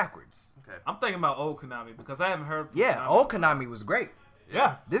 is backwards. Okay. I'm thinking about old Konami because I haven't heard. From Yeah, old Konami was great.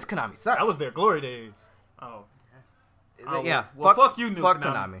 Yeah. This Konami sucks. That was their glory days. Oh, Oh, Yeah. well, fuck you, new Fuck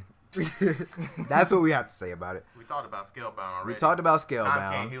Konami. Konami. That's what we have to say about it. We thought about Scalebound already. We talked about Time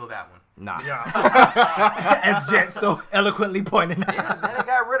can't Scalebound. heal that one. Nah. Yeah. As Jet so eloquently pointed out. Yeah, man, they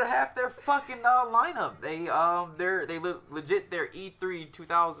got rid of half their fucking lineup. They legit their E3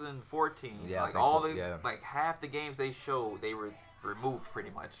 2014. Yeah, I like think all so, the yeah. like half the games they showed, they were removed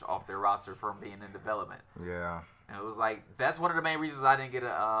pretty much off their roster from being in development. Yeah. And it was like that's one of the main reasons I didn't get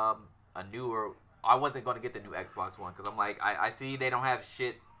a newer. I wasn't going to get the new Xbox One because I'm like I see they don't have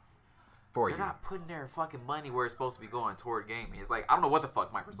shit. For They're you. not putting their fucking money where it's supposed to be going toward gaming. It's like I don't know what the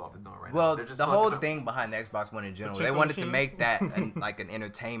fuck Microsoft is doing right now. Well, They're just the fucking whole up. thing behind the Xbox One in general, The they chicken wanted to machines? make that like an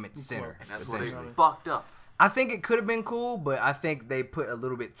entertainment center. And that's what they essentially. fucked up. I think it could have been cool, but I think they put a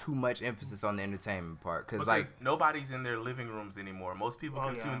little bit too much emphasis on the entertainment part. Because like, Because nobody's in their living rooms anymore. Most people Oh,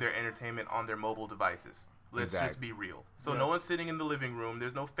 consume yeah. their entertainment on their mobile devices. Let's Exactly. just be real. So Yes. no one's sitting in the living room.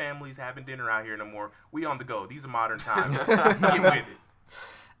 There's no families having dinner out here no more. We on the go. These are modern times. Get with it.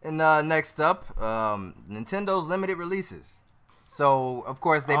 and next up, Nintendo's limited releases. So of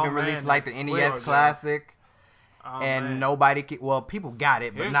course they've Oh, been man, releasing like the that NES Switch. Classic, Oh, and man. nobody could. Well, people got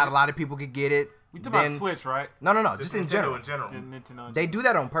it, but Here- not a lot of people could get it. We talking about Switch, right? No, Just just in Nintendo general. in general. The Nintendo. They do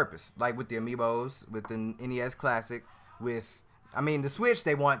that on purpose, like with the Amiibos, with the NES Classic, with. I mean, the Switch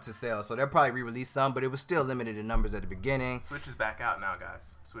they want to sell, so they'll probably re-release some, but it was still limited in numbers at the beginning. Switch is back out now,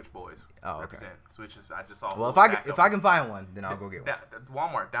 guys. Switch boys. Oh, okay. Represent. Switch is. I just saw. Well, those if I can find one, then I'll go get one.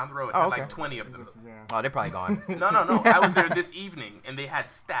 Walmart down the road. Oh, had okay. like 20 of them. Yeah. Oh, they're probably gone. No. I was there this evening, and they had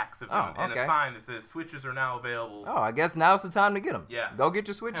stacks of them, Oh, and okay. a sign that says Switches are now available. Oh, I guess now's the time to get them. Yeah. Go get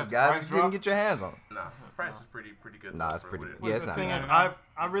your Switches, Yeah, the guys. price If you can drop. get your hands on them. No, the price is pretty good. Nah, though it's for pretty- what it yeah, is. it's The not thing bad. is,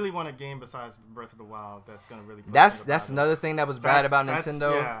 I really want a game besides Breath of the Wild that's gonna really. push That's me that's about another this. thing that was bad about That's-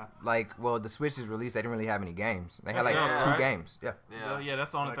 Nintendo. yeah. Like, well, the Switch's release, they didn't really have any games. They had like Yeah, 2 right. games. Yeah. Yeah, yeah,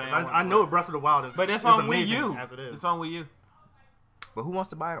 that's the only Like, thing. 'cause want I to know play. Breath of the Wild is, But it's is on Wii amazing U. as it is. It's on Wii U. But who wants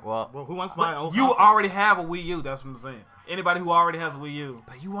to buy it? Well, Well, who wants to buy? But you already have a Wii U. That's what I'm saying. Anybody who already has a Wii U.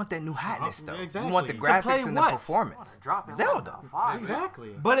 but you want that new hotness, though. Exactly. You want the To graphics play and what? the performance. Drop it. Zelda.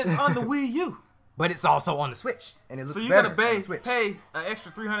 Exactly. But it's on the Wii U. But it's also on the Switch, and it looks So you better gotta on the pay Switch. an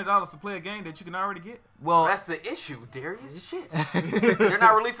extra $300 to play a game that you can already get. Well, That's the issue, Darius. Shit. They're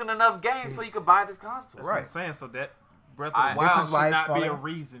not releasing enough games so you can buy this console. That's what I'm Right. saying. So that Breath I- of the this Wild is why should it's not be a falling.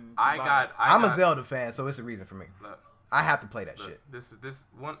 reason. I buy got. it. I'm a got- Zelda fan, so it's a reason for me. Look, I have to play that look, shit. this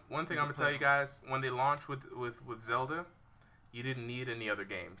one thing I'm gonna tell you guys. When they launched with Zelda, you didn't need any other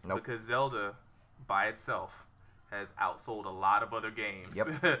games Nope. because Zelda, by itself, has outsold a lot of other games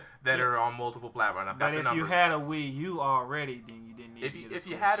Yep. that are on multiple platforms. I've got But the if numbers. you had a Wii U already, then you didn't need if to you get a if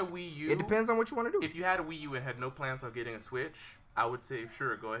you Switch. had a Wii U, It depends on what you want to do. If you had a Wii U and had no plans on getting a Switch, I would say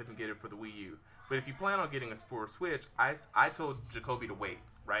sure, go ahead and get it for the Wii U. But if you plan on getting us for a Switch, I told Jacoby to wait,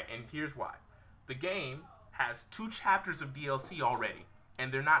 right? And here's why: the game has 2 chapters of DLC already,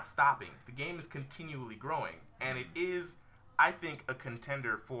 and they're not stopping. The game is continually growing, and it is, I think, a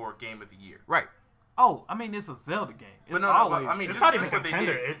contender for Game of the Year. Right. Oh, I mean, it's a Zelda game. It's But no, always. I mean, It's just- not even what they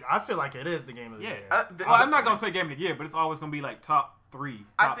contender. did. I feel like it is the game of the yeah. year. Well, I'm not gonna say game of the year, but it's always gonna be like top 3.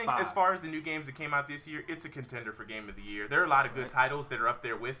 I Top think 5. as far as the new games that came out this year, it's a contender for Game of the Year. There are a lot of good titles that are up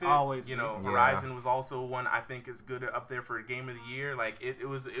there with it. Always you know, be. Yeah. Horizon was also one I think is good up there for Game of the Year. Like it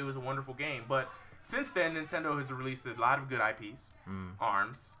was a wonderful game, but since then, Nintendo has released a lot of good IPs.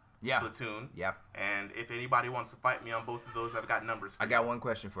 ARMS, Yeah. Splatoon. Yeah. And if anybody wants to fight me on both of those, I've got numbers for I you. got one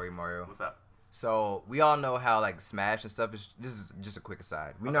question for you, Mario. What's up? So we all know how like Smash and stuff is. This is just a quick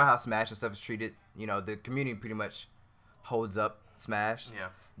aside. We know how Smash and stuff is treated. You know, the community pretty much holds up Smash. Yeah.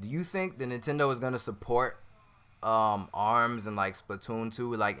 Do you think the Nintendo is gonna support ARMS and like Splatoon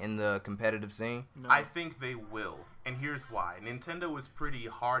 2 like in the competitive scene? No. I think they will. And here's why. Nintendo was pretty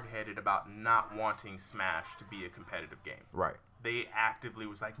hard-headed about not wanting Smash to be a competitive game. Right. They actively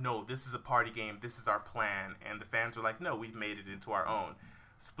was like, no, this is a party game. This is our plan. And the fans were like, no, we've made it into our own.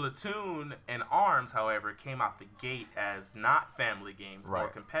 Splatoon and ARMS, however, came out the gate as not family games, more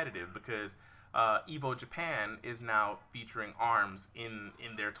Right. competitive, because Evo Japan is now featuring ARMS in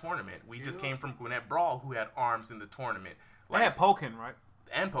their tournament. We just came from Gwinnett Brawl, who had ARMS in the tournament. They had Pokken, right?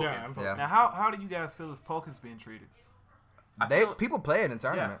 And Pokken. Yeah, and Pokken. Yeah. Now, how do you guys feel as Pokken's being treated? People play it in Yeah,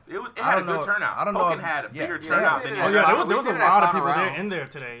 tournament. it I had a don't good know- turnout. I don't know Pokken if- had a yeah. bigger Yeah. turnout than Yeah. Oh it yeah, had. there was We a did it at lot of final people round. in there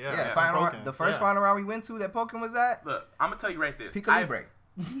today. Yeah, Yeah, for the Pokken. first Yeah. final round we went to that Pokken was at. Look, I'm gonna tell you right this. Pika Libre.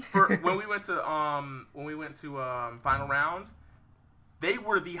 When we went to final round, they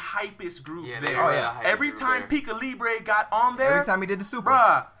were the hypest group Yeah, they there. were the hypest Every group time there. Pika Libre got on there, Every time he did the super.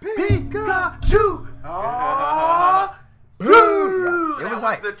 bruh, Pikachu. Oh, Yeah, it that was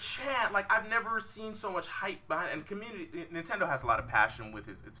hype. the chant. Like, I've never seen so much hype behind. And community, Nintendo has a lot of passion with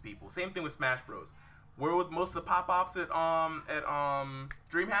its people. Same thing with Smash Bros. Where with most of the pop-offs at DreamHack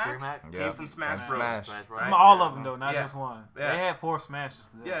DreamHack? came Yeah. from Smash From Bros. Smash. Right? From all of them though, not Yeah. just one. Yeah. They had 4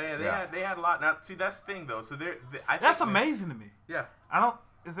 Smashes. Yeah, Yeah. they had a lot. Now, see, that's the thing though. So I think That's amazing to me. Yeah.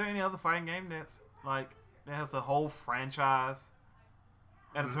 Is there any other fighting game that's like that has a whole franchise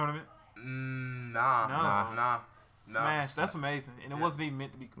at a tournament? Nah. Smash, that's amazing, and it wasn't even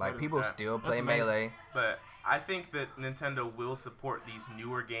meant to be Like competitive. people Yeah. still That's play amazing. Melee. But I think that Nintendo will support these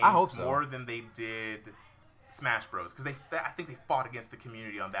newer games I hope so. more than they did Smash Bros. Because I think they fought against the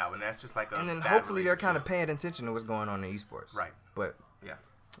community on that one. That's just like a And then bad hopefully they're kind of relationship. paying attention to what's going on in esports. Right. But Yeah.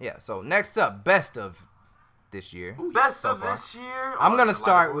 yeah, so next up, best of this year. Best So of far. this year. I'm gonna Oh,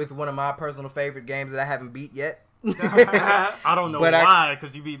 start with one of my personal favorite games that I haven't beat yet. I don't know But why,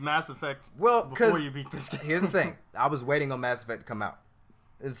 because you beat Mass Effect Well, before because you beat this game. here's the thing, I was waiting on Mass Effect to come out,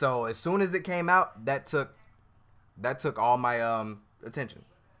 and so as soon as it came out, that took all my attention.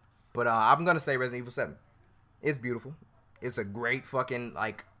 But I'm gonna say Resident Evil 7. It's beautiful. It's a great fucking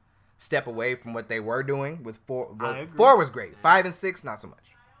like step away from what they were doing with 4. I agree. 4 was great. 5 and 6 not so much.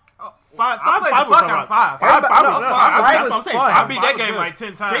 Five I played the was fuck out alright. of 5. Five No, was no, fine. five That's was what I'm saying. fun. Five I beat that was game good. like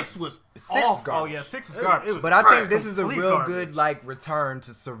 10 times. 6 was was awful. garbage. Oh yeah, 6 was garbage. It was But I think this is a complete real garbage. good like return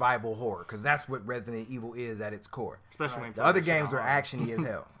to survival horror because that's what Resident Evil is at its core. Especially when The other PlayStation games are Online. actiony as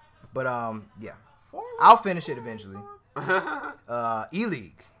hell. But yeah, I'll finish it eventually.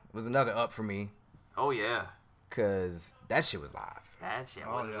 E-League was another up for me Oh yeah, because that shit was live. that shit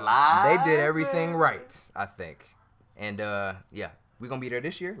Oh, was yeah. live. They did everything right, I think. And yeah, we're gonna be there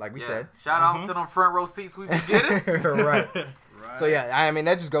this year, like we Yeah. said. Shout out to them front row seats we be getting. Right. So yeah, I mean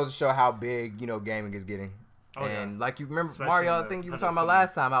that just goes to show how big gaming is getting. Oh, yeah. And like you remember Especially Mario, in I think you were the talking about undersea.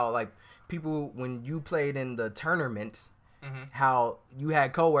 last time how like people when you played in the tournament, Mm-hmm. how you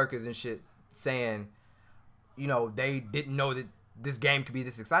had coworkers and shit saying, they didn't know that this game could be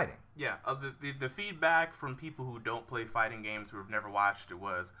this exciting. Yeah, the feedback from people who don't play fighting games, who have never watched it,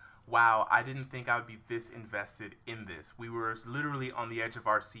 was, wow, I didn't think I would be this invested in this. We were literally on the edge of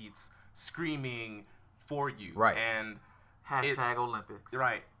our seats screaming for you. Right. And Hashtag Olympics.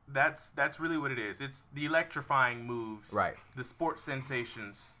 right, that's really what it is. It's the electrifying moves. Right. The sports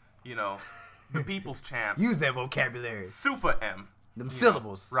sensations, the people's champ. Use that vocabulary. Super M. Them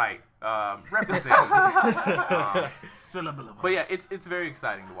syllables. Right. Represent. Syllable. But yeah, it's very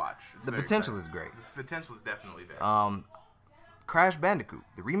exciting to watch. It's The very potential exciting. is great. The potential is definitely there. Crash Bandicoot,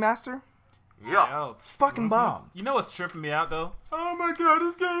 the remaster, yeah. Yo, fucking bomb. you know what's tripping me out though? Oh my god,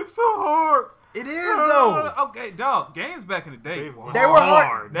 this game's so hard. It is though. Okay, dog. Games back in the day, They were They were hard.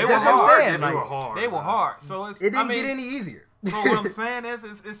 hard. They That's were what I'm hard. saying. They like, were hard. they were hard. So it's It didn't I mean, get any easier. So what I'm saying is,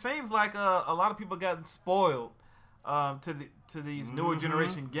 it seems like a lot of people gotten spoiled to these newer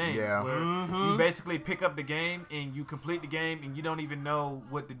generation games, Yeah. where you basically pick up the game and you complete the game and you don't even know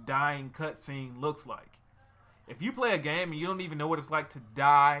what the dying cutscene looks like. If you play a game and you don't even know what it's like to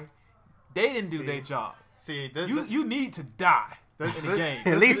die, they didn't do their job. See, You need to die in the game.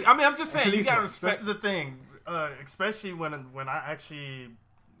 At least- I mean, I'm just saying you least gotta once. this respect. is the thing, especially when I actually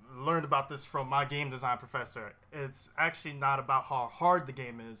learned about this from my game design professor. It's actually not about how hard the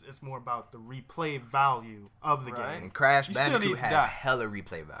game is. It's more about the replay value of the Right. game. And Crash You still need Bandicoot to has die. hella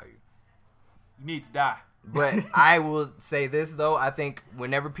replay value. You need to die. But I will say this though. I think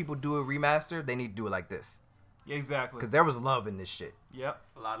whenever people do a remaster, they need to do it like this. Exactly. Because there was love in this shit. Yep.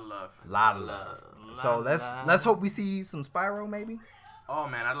 A lot of love. A lot of love. So let's hope we see some Spyro maybe. Oh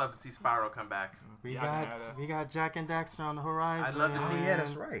man, I'd love to see Spyro come back. We got Jack and Daxter on the horizon. I'd love to see. Yeah,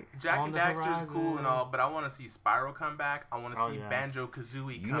 that's right. Jack On and the Daxter's cool horizon. and all, but I want to see Spyro come back. I want to see yeah. Banjo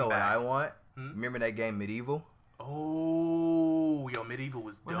Kazooie You come know what back. I want? Remember that game Medieval? Oh, yo, Medieval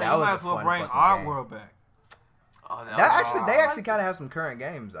was dope. Well, That you was might a as well fun bring fucking our game. world back. Oh, They actually kind of have some current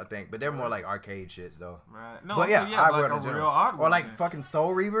games, I think, but they're more like arcade shits though. Right. No, But yeah, like Oddworld a in general. real Oddworld Or like game. fucking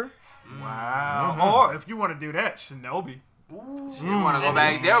Soul Reaver. Wow. Mhm. Or if you want to do that, Shinobi. You want to go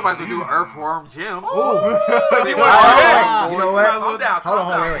back there? Might as well do Earthworm Jim. Ooh. You You wanna- know what? Calm down, Hold calm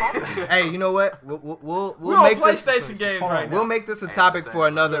on, down. wait. Hey, you know what? We'll We're on make this. PlayStation games Hold on, right now. we'll make this a Hey, topic I'm for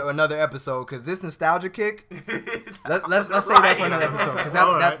saying. another episode because this nostalgia kick. Let's say that for another episode because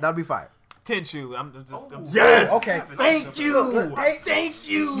that'll be fine. Tenchu. I'm just Yes. Okay, thank you. Thank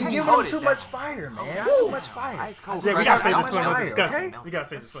you. You give Hold them it too down. much fire, man. Too much fire. Ice cold. Yeah, we gotta save How this for much another fire, discussion. okay? We gotta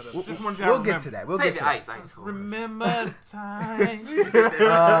save this for another. Just want you We'll to get remember. to that. We'll Say get the to ice cold. Remember the time.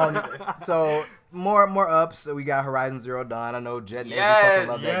 So more ups. So we got Horizon Zero Dawn. I know Jet and Avery Yes. fucking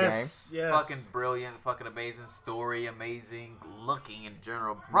love that game. Yes. Fucking brilliant, fucking amazing story, amazing looking in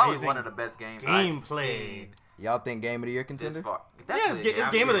general. Probably Amazing one of the best games gameplay. Y'all think Game of the Year This contender? far. Yeah, it's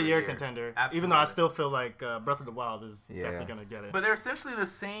game of the year contender. Even though I Absolutely. still feel like Breath of the Wild is Yeah. definitely gonna get it. But they're essentially the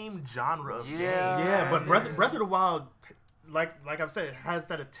same genre of Yeah. game. Yeah, but Breath of the Wild, like I've said, has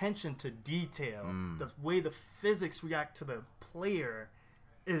that attention to detail. The way the physics react to the player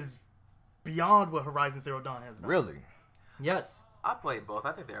is beyond what Horizon Zero Dawn has done. Really? Yes. I played both.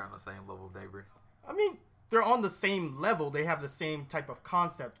 I think they're on the same level of Daybreak. I mean, they're on the same level. They have the same type of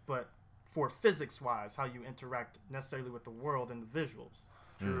concept, but for physics-wise, how you interact necessarily with the world and the visuals.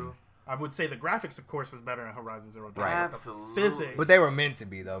 True. I would say the graphics, of course, is better in Horizon Zero Dawn. Right. but the Absolutely. physics. But they were meant to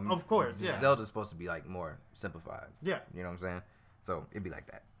be though. Of course, yeah. Zelda's supposed to be like more simplified. Yeah. You know what I'm saying? So it'd be like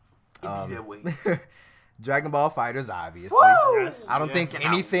that. It'd be that way. Dragon Ball Fighters, obviously. Yes. I don't Yes. think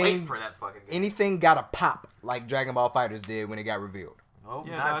Cannot anything wait for that fucking game. anything got a pop like Dragon Ball Fighters did when it got revealed. Oh,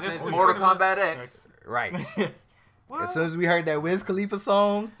 Yeah, not no, this since was Mortal pretty Kombat X. Right. As soon as we heard that Wiz Khalifa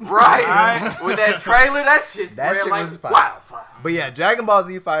song, Right. With that trailer, that shit's That shit like was fire. wildfire. but yeah, Dragon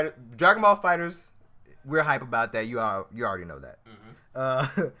Ball Fighters, we're hype about that. You already know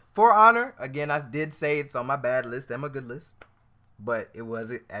that. For Honor, again, I did say it's on my bad list and my good list, but it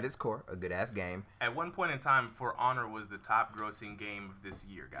was at its core a good ass game. At one point in time, For Honor was the top grossing game of this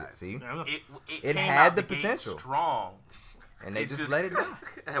year, guys. See? It It came had out the gate potential. strong. And they It just just- let it die.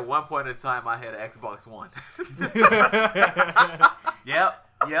 At one point in time, I had an Xbox One. Yep.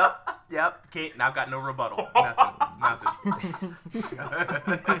 Okay, now I've got no rebuttal. Nothing.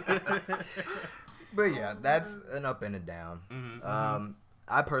 But yeah, that's an up and a down.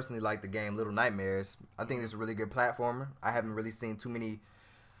 I personally like the game Little Nightmares. I think it's a really good platformer. I haven't really seen too many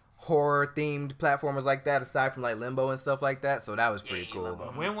horror themed platformers like that aside from like Limbo and stuff like that. So that was pretty Yeah, cool.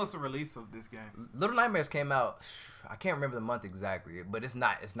 Limbo. When was the release of this game? Little Nightmares came out. I can't remember the month exactly, but it's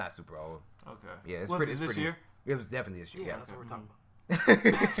not super old. Okay. Yeah, it's was pretty. it It's this pretty. year? It was definitely this year. Yeah, Yeah. that's what we're talking about.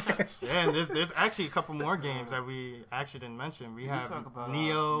 Yeah, and there's actually a couple more games that we actually didn't mention. We have talk about,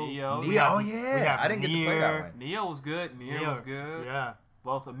 Neo. Neo. We Neo, have- oh we yeah, have I didn't get to play that Nier. one. Neo was good. Nier was good. Yeah.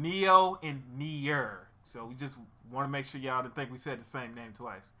 Both of Neo and Nier. So we just want to make sure y'all didn't think we said the same name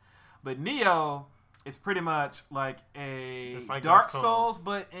twice. But Neo is pretty much like a It's like Dark Dark Souls, Souls.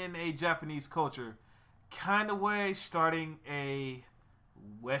 but in a Japanese culture kind of way, starting a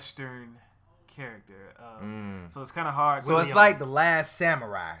Western character. So it's kind of hard. So it's like The Last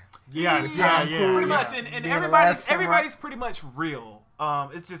Samurai. Yes, Yeah, yeah, cool. pretty yeah. much, and Being the everybody's last samurai. everybody's pretty much real.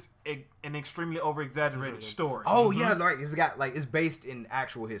 It's just an extremely over exaggerated story. Oh yeah, right. It's based in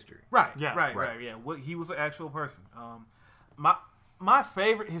actual history. Right, Yeah. right. Yeah, he was an actual person. My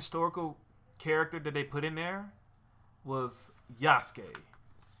favorite historical character that they put in there was Yasuke,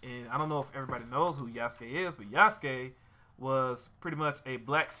 and I don't know if everybody knows who Yasuke is, but Yasuke was pretty much a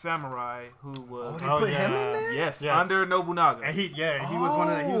black samurai who was They put him in yeah. there? yes, Yes. under Nobunaga. And he was one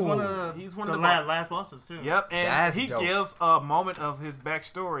of He's one the of the last bosses too. Yep, and That's he dope. gives a moment of his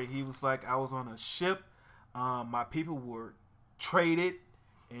backstory. He was like, I was on a ship. My people were traded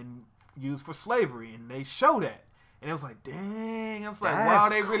and used for slavery, and they show that. And it was like, dang. I was like, wow,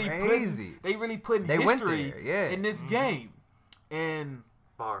 That's they really crazy. putting They went history there, yeah. in this game. And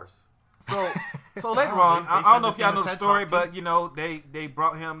Bars. so later Oh, on, they I said don't know this if y'all in know the the TED story, Talk, too. but you know, they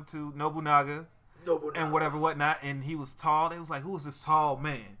brought him to Nobunaga and whatnot, and he was tall. They was like, who is this tall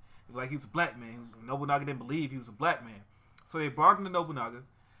man? He was like, he's a black man. Nobunaga didn't believe he was a black man. So they brought him to Nobunaga.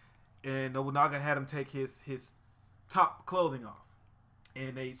 and Nobunaga had him take his top clothing off,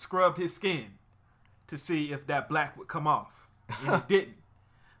 and they scrubbed his skin to see if that black would come off, and it didn't.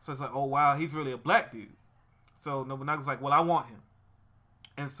 So it's like, oh wow, he's really a black dude. So Nobunaga's like, well, I want him.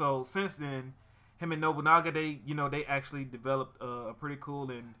 And so since then, him and Nobunaga, they actually developed a pretty cool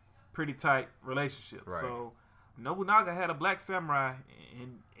and pretty tight relationship. Right. So Nobunaga had a black samurai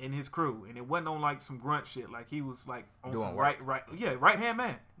in his crew, and it wasn't on like some grunt shit. Like he was like on Doing some work. right hand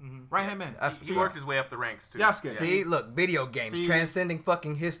man, right hand man. He worked his way up the ranks too. Yasuke. See, look, video games See? transcending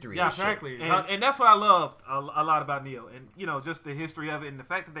fucking history. Yeah, and shit. Exactly. And that's what I loved a lot about Neo, and just the history of it, and the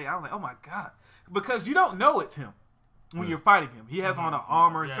fact that I was like, oh my god, because you don't know it's him when you're fighting him. He has on an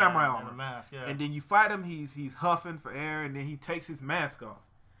armor, samurai and armor, a mask, yeah. and then you fight him. He's huffing for air, and then he takes his mask off.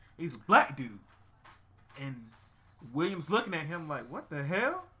 He's a black dude, and William's looking at him like, what the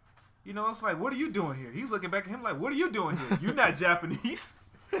hell? It's like, what are you doing here? He's looking back at him like, what are you doing here? You're not Japanese.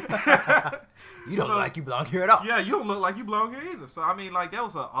 You don't look like you belong here at all. Yeah, you don't look like you belong here either. So, I mean, like, that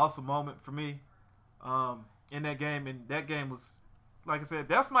was an awesome moment for me in that game. And that game was, like I said,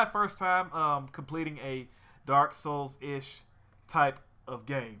 that's my first time completing a Dark Souls-ish type of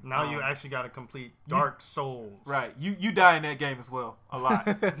game. Now you actually got to complete Dark Souls. Right. You die in that game as well. A lot.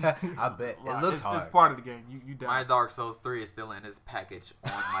 I bet. It looks hard. It's part of the game. You die. My Dark Souls 3 is still in this package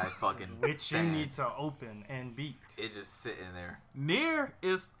on my fucking Which you stand. need to open and beat. It just sitting there. Nier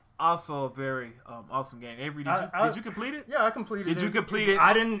is also a very awesome game. Avery, did you complete it? Yeah, I completed it. Did you complete it?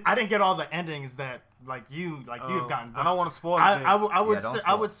 I didn't get all the endings that you've gotten. I don't want to spoil it.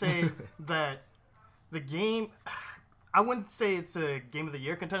 I would say that the game, I wouldn't say it's a Game of the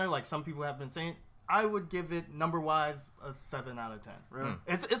Year contender like some people have been saying. I would give it number-wise a 7 out of 10. Really?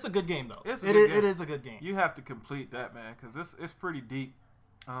 It's a good game though. It's a good game. It is a good game. You have to complete that, man, because it's pretty deep.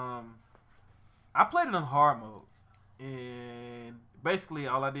 I played it on hard mode, and basically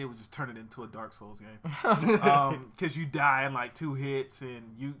all I did was just turn it into a Dark Souls game. Because you die in like 2 hits,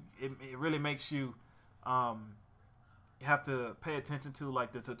 and it really makes you have to pay attention to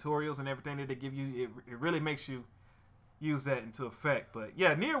like the tutorials and everything that they give you. It really makes you use that into effect. But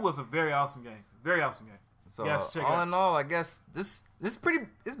yeah, Nier was a very awesome game. Very awesome game. So check it all out. in all, I guess it's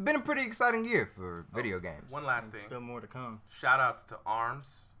been a pretty exciting year for video games. One last thing. Still more to come. Shout outs to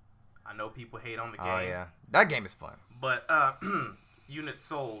ARMS. I know people hate on the game. Oh yeah, that game is fun. But units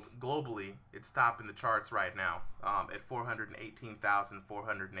sold globally, it's topping the charts right now at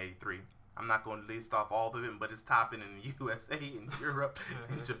 418,483. I'm not going to list off all of them, but it's topping in the USA, in Europe,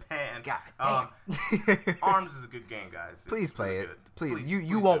 in Japan. God damn. ARMS is a good game, guys. Please It's play really it. good. Please,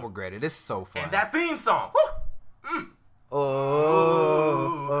 you won't regret it. It's so fun. And that theme song. Woo!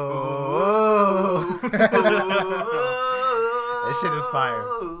 Oh. That shit is fire.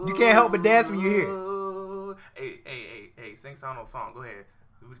 You can't help but dance when you hear it. Hey, sing some old song. Go ahead.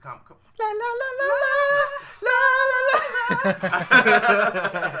 Come. La la la la la la.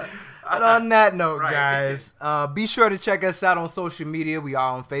 And on that note, Right. guys, be sure to check us out on social media. We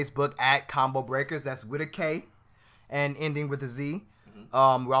are on Facebook at Combo Breakers. That's with a K and ending with a Z.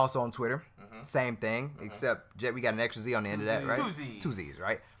 We're also on Twitter. Same thing, except Jet, we got an extra Z on the end of that, right? 2 Z's. 2 Z's,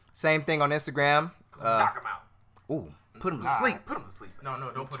 right? Same thing on Instagram. Knock him out. Ooh, put him to sleep. Put him to sleep. No,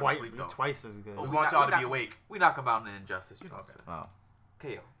 don't put Twice, him to sleep, though. twice as good. We want y'all to be awake. We knock him out in injustice. You know what I'm Oh.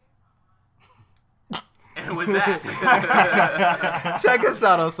 saying? KO. And with that, Check us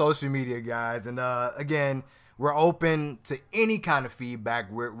out on social media, guys. And again, we're open to any kind of feedback.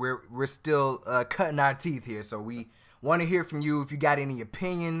 We're still cutting our teeth here, so we want to hear from you. If you got any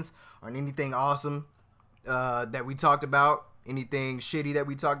opinions on anything awesome that we talked about, anything shitty that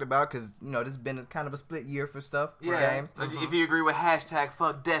we talked about, because this has been kind of a split year for stuff for games. If you agree with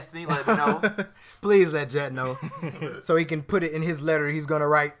 #fuck Destiny, let me know. Please let Jet know so he can put it in his letter he's gonna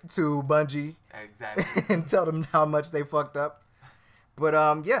write to Bungie Exactly. and tell them how much they fucked up. But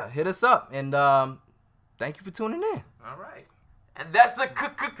yeah, hit us up, and thank you for tuning in. all right. And that's the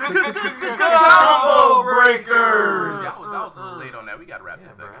Combo Breakers. That was a little late on that. We got to wrap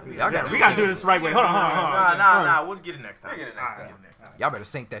this thing up. We gotta do this the right way. Hold on. Nah. We'll get it next time. Y'all better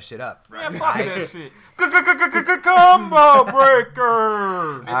sync that shit up. Man, fuck that shit. Combo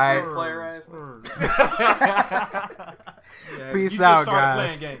Breaker. Alright. player ass. Peace You out, just started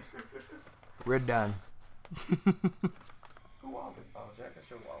guys. playing games. We're done.